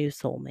have a new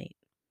soulmate.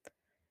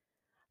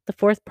 The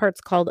fourth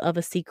part's called Of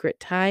a Secret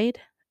Tide.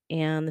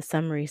 And the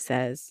summary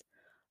says,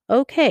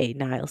 Okay,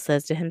 Niall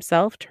says to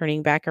himself,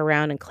 turning back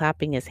around and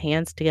clapping his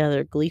hands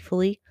together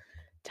gleefully.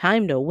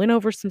 Time to win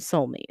over some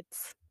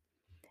soulmates.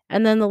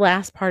 And then the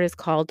last part is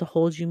called To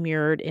Hold You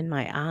Mirrored in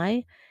My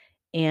Eye.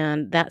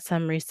 And that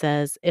summary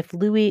says if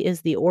Louis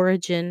is the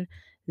origin,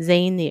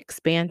 Zayn the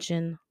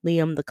expansion,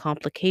 Liam the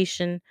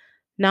complication,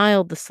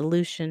 Niall the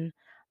solution,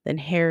 then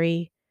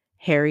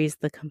Harry's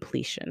the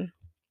completion.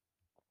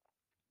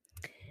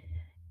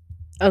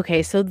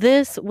 Okay, so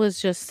this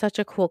was just such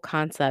a cool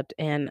concept,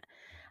 and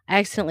I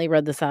accidentally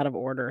read this out of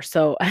order.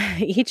 So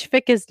each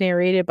fic is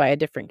narrated by a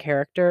different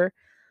character.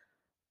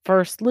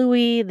 First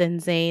Louis, then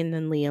Zayn,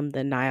 then Liam,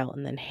 then Niall,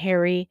 and then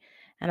Harry.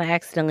 And I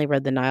accidentally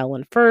read the Niall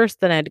one first,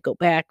 then I had to go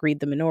back, read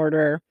them in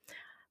order,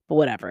 but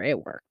whatever,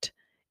 it worked.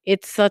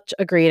 It's such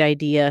a great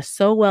idea,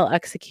 so well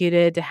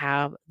executed to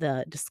have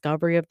the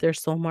discovery of their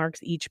soul marks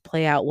each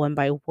play out one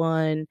by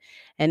one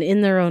and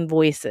in their own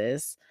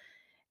voices.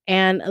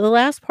 And the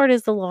last part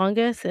is the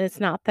longest, and it's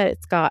not that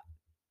it's got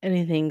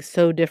anything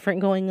so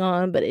different going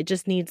on, but it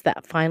just needs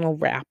that final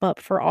wrap up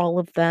for all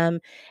of them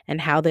and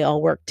how they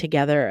all work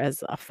together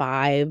as a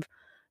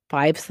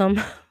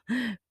fivesome.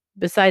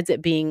 Besides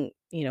it being,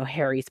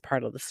 Harry's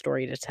part of the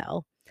story to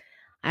tell.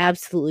 I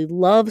absolutely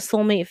love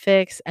Soulmate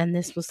Fix, and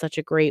this was such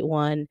a great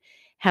one.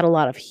 Had a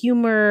lot of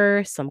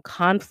humor, some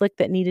conflict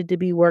that needed to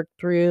be worked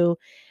through,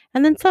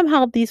 and then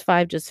somehow these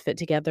 5 just fit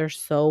together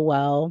so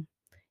well.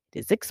 It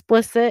is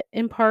explicit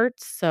in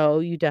parts, so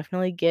you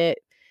definitely get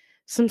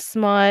some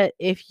smut.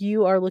 If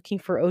you are looking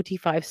for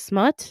OT5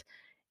 smut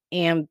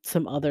and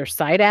some other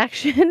side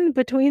action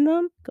between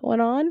them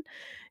going on,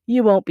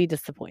 you won't be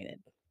disappointed.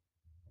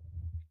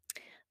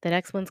 The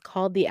next one's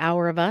called The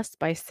Hour of Us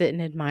by Sit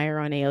and Admire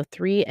on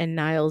AO3 and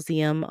Niall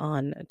Zium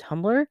on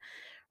Tumblr.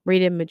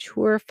 Rated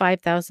mature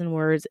 5,000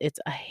 words. It's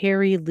a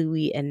Harry,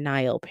 Louis, and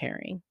Niall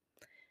pairing.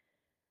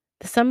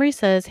 The summary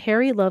says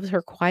Harry loves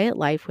her quiet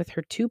life with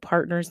her 2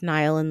 partners,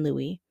 Niall and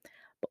Louis.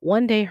 But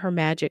one day her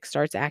magic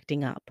starts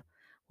acting up.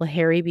 Will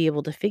Harry be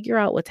able to figure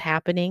out what's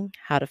happening,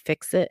 how to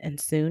fix it, and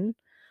soon?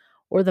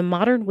 Or the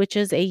Modern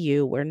Witches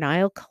AU, where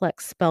Niall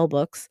collects spell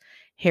books,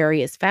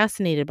 Harry is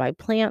fascinated by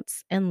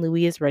plants, and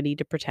Louis is ready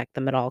to protect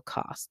them at all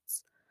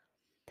costs.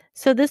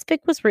 So this fic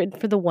was written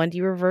for the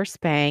 1D Reverse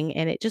Bang,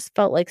 and it just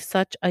felt like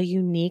such a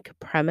unique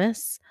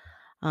premise.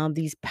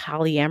 These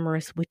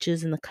polyamorous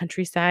witches in the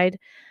countryside.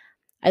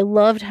 I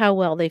loved how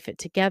well they fit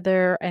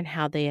together and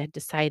how they had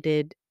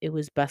decided it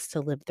was best to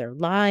live their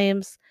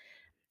lives.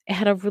 It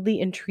had a really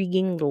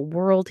intriguing little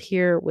world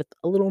here with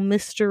a little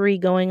mystery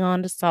going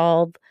on to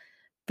solve.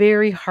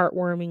 Very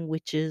heartwarming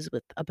witches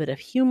with a bit of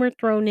humor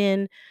thrown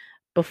in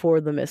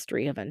before the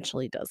mystery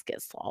eventually does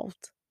get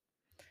solved.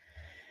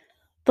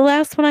 The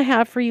last one I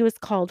have for you is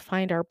called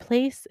Find Our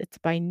Place. It's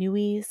by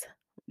Newies,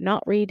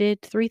 not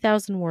rated,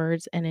 3,000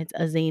 words, and it's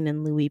a Zayn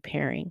and Louis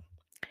pairing.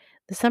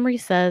 The summary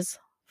says,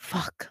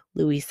 "Fuck,"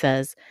 Louis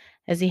says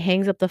as he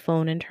hangs up the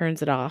phone and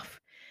turns it off.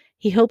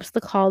 He hopes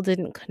the call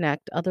didn't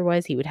connect,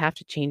 otherwise, he would have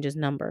to change his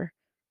number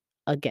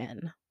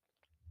again.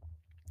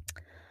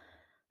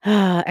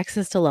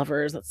 Exes to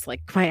lovers. That's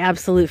like my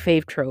absolute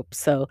fave trope.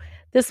 So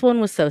this one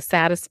was so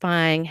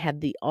satisfying, had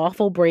the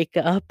awful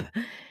breakup.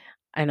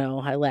 I know,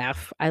 I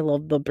laugh. I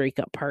love the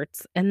breakup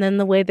parts. And then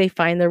the way they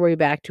find their way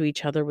back to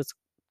each other was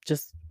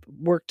just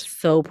worked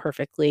so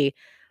perfectly.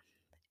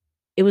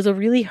 It was a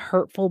really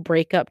hurtful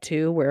breakup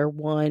too, where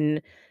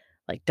one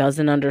like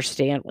doesn't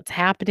understand what's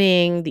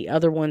happening, the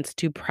other one's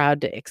too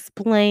proud to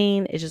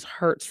explain. It just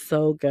hurts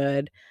so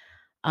good.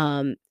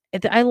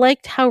 I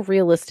liked how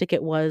realistic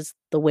it was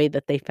the way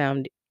that they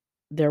found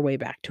their way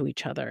back to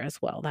each other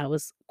as well. That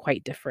was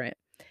quite different.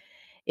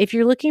 If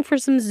you're looking for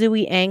some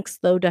Zooey angst,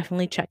 though,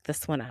 definitely check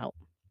this one out.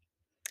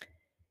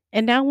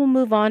 And now we'll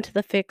move on to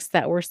the fics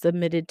that were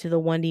submitted to the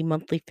 1D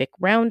Monthly Fic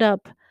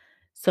Roundup.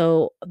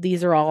 So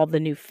these are all the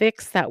new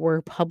fics that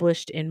were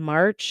published in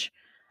March.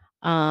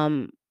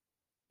 Um,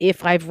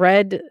 if I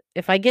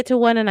get to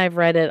one and I've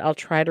read it, I'll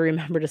try to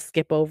remember to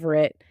skip over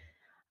it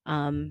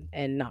and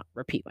not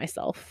repeat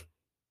myself.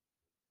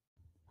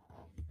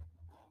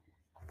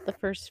 The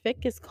first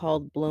fic is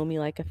called Blow Me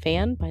Like a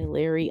Fan by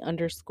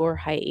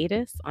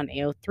Larry_hiatus on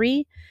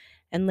AO3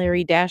 and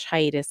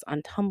Larry-hiatus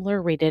on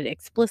Tumblr, rated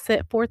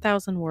explicit,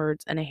 4,000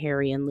 words, and a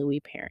Harry and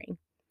Louis pairing.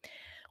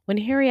 When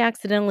Harry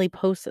accidentally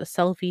posts a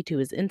selfie to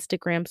his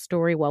Instagram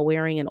story while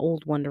wearing an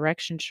old One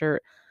Direction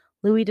shirt,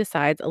 Louis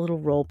decides a little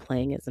role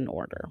playing is in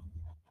order.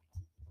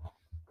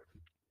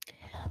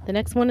 The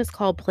next one is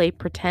called Play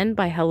Pretend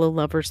by Hello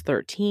Lovers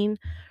 13,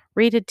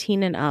 rated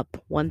teen and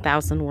up,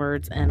 1,000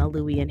 words, and a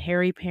Louis and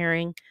Harry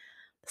pairing.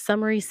 The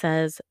summary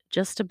says,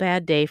 just a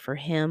bad day for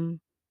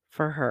him,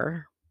 for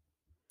her.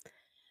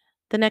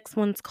 The next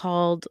one's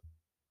called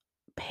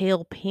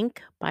Pale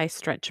Pink by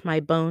Stretch My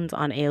Bones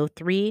on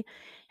AO3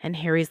 and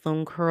Harry's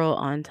Lone Curl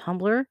on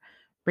Tumblr.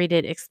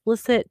 Rated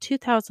explicit,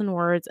 2,000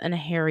 words, and a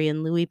Harry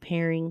and Louis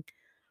pairing.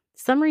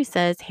 Summary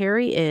says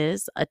Harry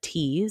is a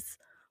tease,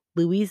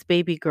 Louis's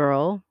baby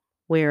girl,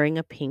 wearing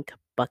a pink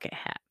bucket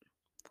hat.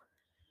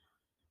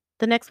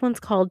 The next one's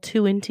called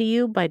Too Into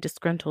You by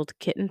Disgruntled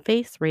Kitten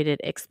Face,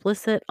 rated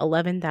explicit,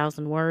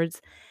 11,000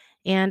 words,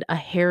 and a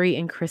Harry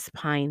and Chris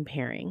Pine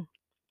pairing.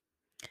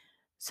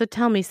 So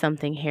tell me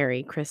something,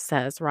 Harry, Chris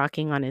says,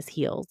 rocking on his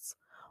heels.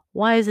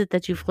 Why is it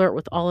that you flirt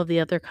with all of the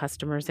other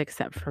customers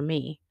except for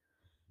me?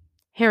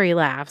 Harry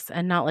laughs,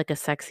 and not like a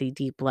sexy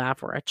deep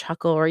laugh or a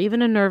chuckle or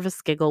even a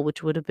nervous giggle,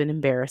 which would have been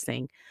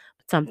embarrassing,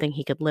 but something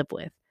he could live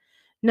with.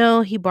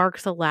 No, he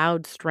barks a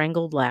loud,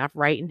 strangled laugh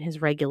right in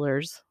his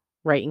regulars,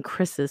 right in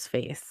Chris's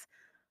face.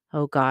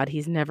 Oh God,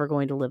 he's never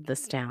going to live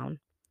this down.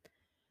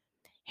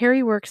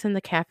 Harry works in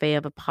the cafe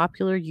of a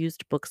popular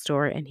used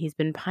bookstore, and he's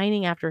been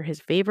pining after his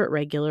favorite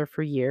regular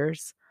for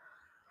years.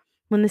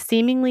 When the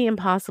seemingly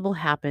impossible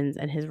happens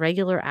and his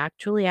regular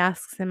actually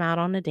asks him out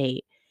on a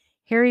date,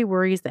 Harry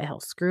worries that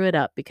he'll screw it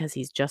up because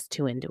he's just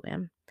too into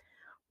him.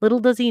 Little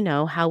does he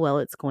know how well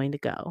it's going to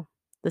go.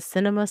 The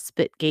Cinema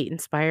Spitgate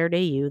inspired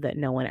AU that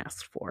no one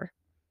asked for.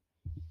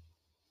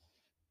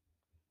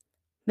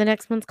 The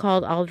next one's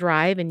called I'll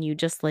Drive and You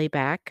Just Lay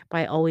Back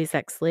by Always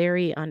X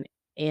Larry on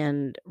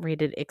and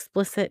rated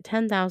explicit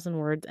 10,000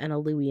 words and a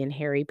Louis and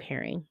Harry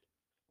pairing.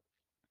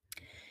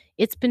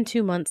 It's been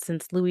 2 months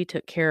since Louis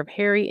took care of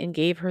Harry and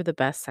gave her the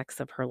best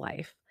sex of her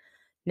life.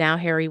 Now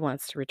Harry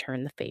wants to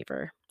return the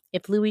favor.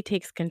 If Louis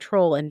takes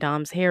control and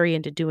doms Harry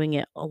into doing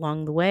it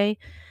along the way,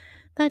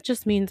 that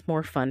just means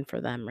more fun for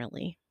them,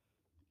 really.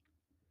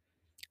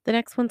 The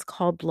next one's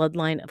called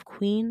Bloodline of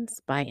Queens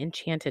by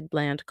Enchanted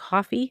Bland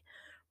Coffee,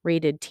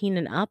 rated teen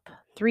and up,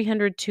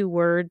 302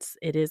 words.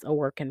 It is a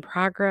work in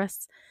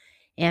progress,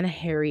 and a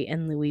Harry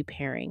and Louis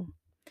pairing.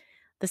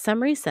 The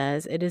summary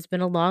says it has been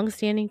a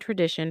long-standing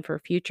tradition for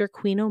future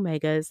Queen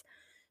Omegas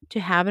to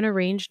have an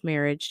arranged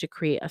marriage to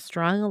create a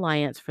strong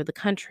alliance for the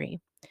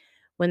country.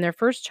 When their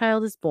first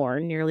child is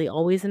born, nearly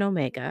always an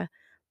Omega,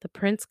 the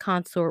prince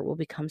consort will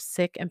become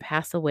sick and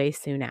pass away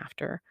soon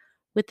after,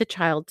 with the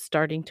child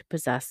starting to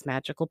possess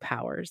magical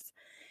powers.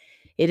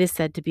 It is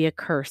said to be a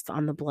curse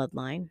on the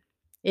bloodline.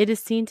 It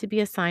is seen to be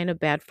a sign of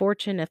bad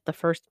fortune if the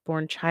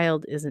firstborn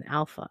child is an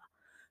alpha.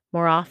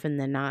 More often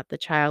than not, the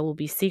child will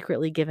be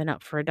secretly given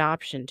up for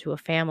adoption to a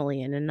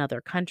family in another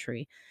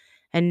country,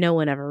 and no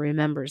one ever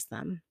remembers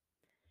them.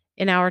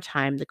 In our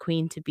time, the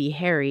queen to be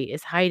Harry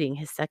is hiding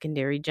his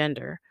secondary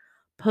gender,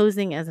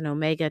 posing as an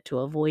Omega to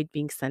avoid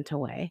being sent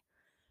away.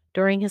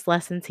 During his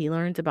lessons, he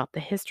learns about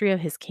the history of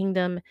his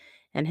kingdom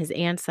and his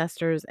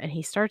ancestors, and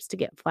he starts to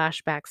get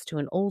flashbacks to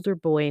an older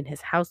boy in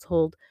his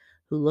household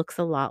who looks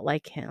a lot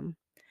like him.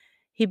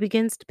 He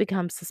begins to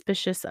become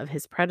suspicious of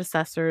his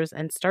predecessors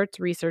and starts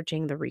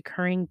researching the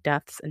recurring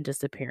deaths and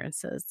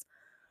disappearances.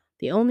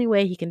 The only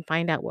way he can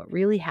find out what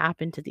really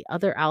happened to the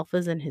other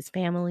alphas in his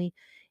family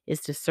is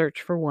to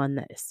search for one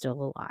that is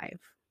still alive.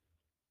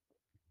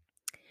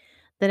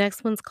 The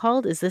next one's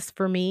called Is This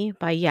For Me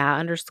by Yeah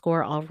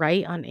underscore all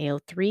right on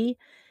AO3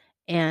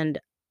 and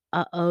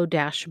o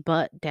dash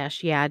but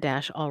dash yeah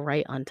dash all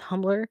right on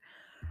Tumblr.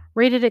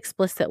 Rated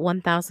explicit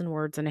 1,000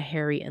 words and a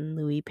Harry and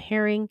Louis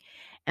pairing.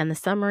 And the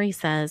summary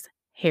says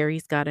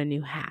Harry's got a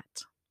new hat.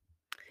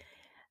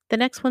 The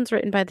next one's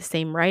written by the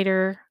same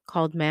writer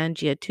called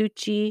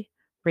Mangiatucci,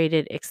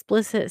 rated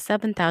explicit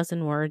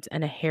 7,000 words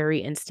and a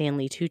Harry and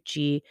Stanley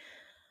Tucci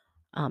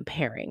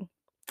pairing.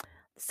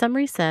 The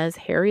summary says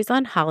Harry's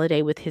on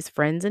holiday with his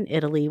friends in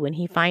Italy when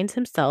he finds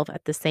himself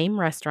at the same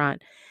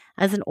restaurant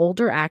as an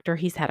older actor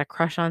he's had a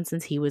crush on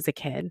since he was a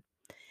kid.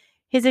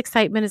 His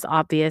excitement is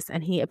obvious,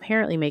 and he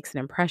apparently makes an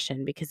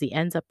impression because he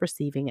ends up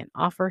receiving an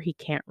offer he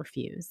can't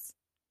refuse.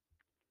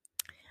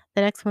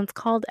 The next one's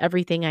called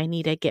Everything I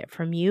Need I Get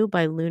From You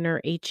by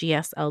Lunar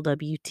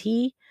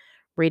HESLWT,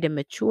 rated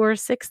mature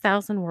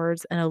 6,000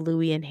 words and a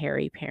Louis and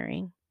Harry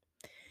pairing.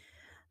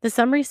 The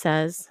summary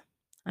says,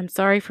 I'm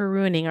sorry for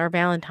ruining our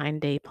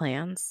Valentine's Day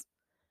plans.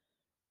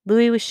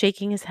 Louis was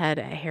shaking his head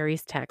at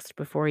Harry's text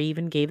before he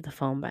even gave the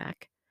phone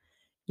back.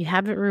 You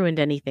haven't ruined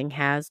anything,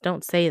 Has.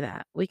 Don't say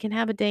that. We can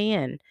have a day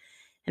in,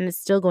 and it's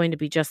still going to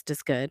be just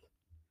as good.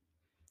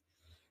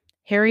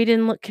 Harry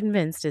didn't look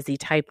convinced as he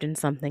typed in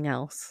something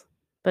else.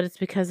 But it's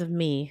because of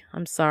me.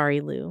 I'm sorry,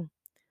 Lou.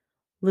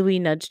 Louis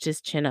nudged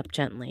his chin up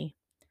gently.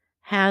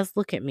 Has,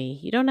 look at me.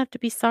 You don't have to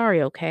be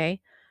sorry,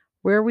 okay?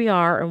 Where we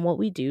are and what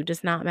we do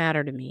does not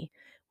matter to me.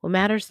 What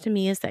matters to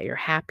me is that you're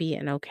happy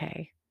and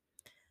okay.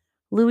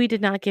 Louis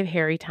did not give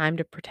Harry time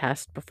to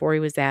protest before he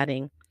was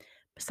adding,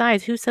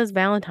 Besides, who says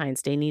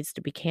Valentine's Day needs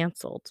to be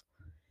canceled?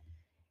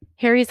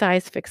 Harry's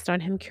eyes fixed on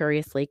him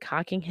curiously,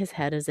 cocking his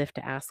head as if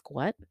to ask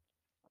what?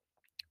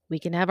 We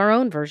can have our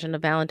own version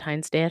of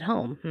Valentine's Day at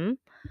home, A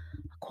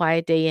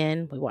quiet day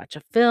in, we watch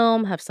a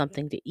film, have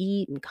something to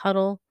eat and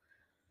cuddle.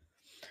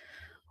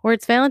 Or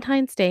it's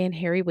Valentine's Day and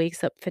Harry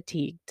wakes up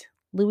fatigued.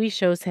 Louis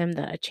shows him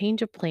that a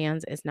change of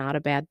plans is not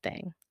a bad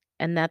thing,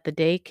 and that the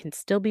day can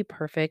still be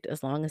perfect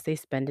as long as they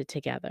spend it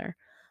together.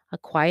 A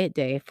quiet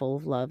day full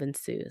of love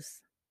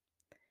ensues.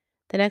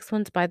 The next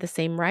one's by the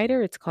same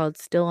writer. It's called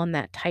Still on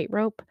That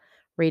Tightrope,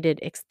 rated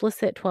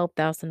explicit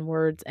 12,000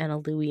 words and a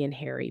Louis and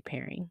Harry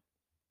pairing.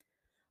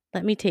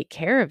 Let me take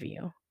care of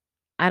you.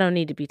 I don't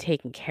need to be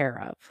taken care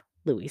of,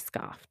 Louis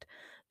scoffed,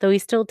 though he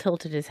still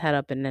tilted his head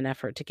up in an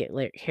effort to get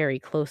Harry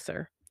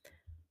closer.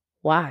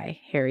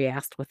 Why? Harry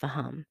asked with a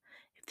hum.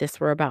 If this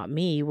were about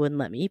me, you wouldn't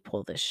let me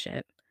pull this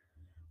shit.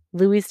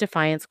 Louis's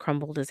defiance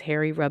crumbled as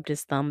Harry rubbed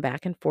his thumb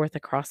back and forth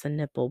across a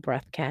nipple,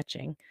 breath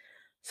catching.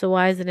 So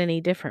why is it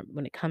any different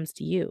when it comes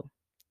to you?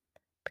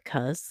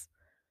 Because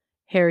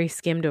Harry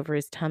skimmed over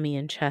his tummy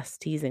and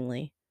chest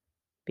teasingly.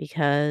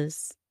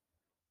 Because,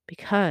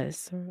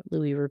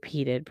 Louis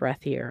repeated,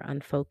 breathier,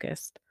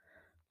 unfocused.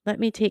 Let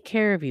me take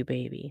care of you,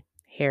 baby,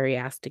 Harry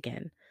asked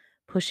again,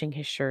 pushing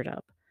his shirt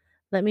up.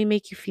 Let me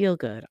make you feel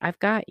good. I've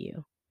got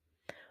you.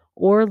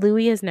 Or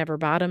Louis has never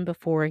bottomed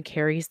before and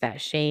carries that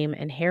shame,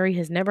 and Harry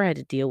has never had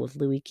to deal with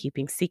Louis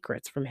keeping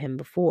secrets from him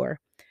before.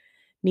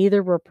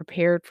 Neither were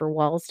prepared for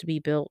walls to be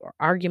built or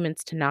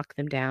arguments to knock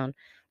them down,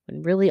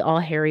 when really all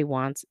Harry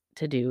wants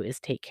to do is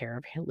take care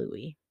of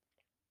Louis.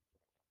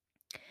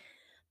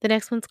 The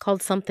next one's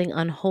called Something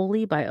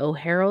Unholy by O.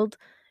 Harold.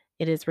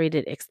 It is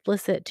rated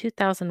explicit,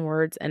 2,000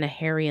 words, and a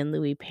Harry and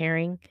Louis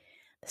pairing.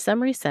 The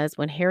summary says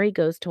when Harry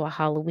goes to a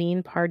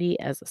Halloween party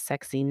as a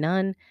sexy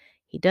nun,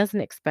 he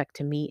doesn't expect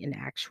to meet an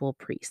actual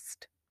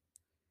priest.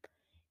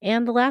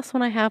 And the last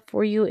one I have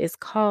for you is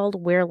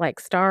called Wear Like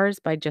Stars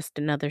by Just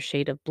Another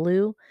Shade of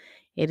Blue.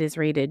 It is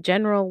rated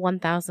general,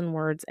 1,000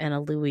 words, and a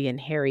Louis and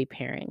Harry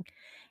pairing.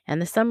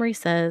 And the summary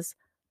says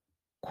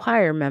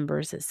choir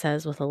members, it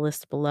says with a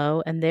list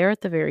below, and there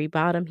at the very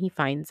bottom he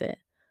finds it.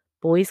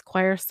 Boys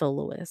choir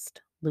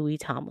soloist, Louis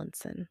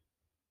Tomlinson.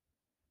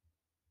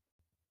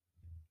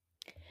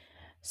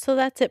 So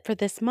that's it for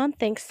this month.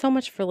 Thanks so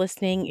much for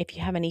listening. If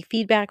you have any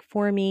feedback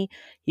for me,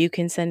 you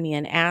can send me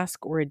an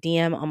ask or a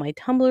DM on my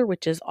Tumblr,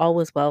 which is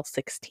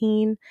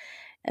alwayswell16.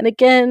 And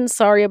again,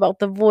 sorry about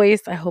the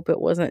voice. I hope it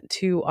wasn't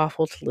too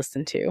awful to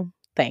listen to.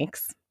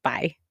 Thanks.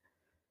 Bye.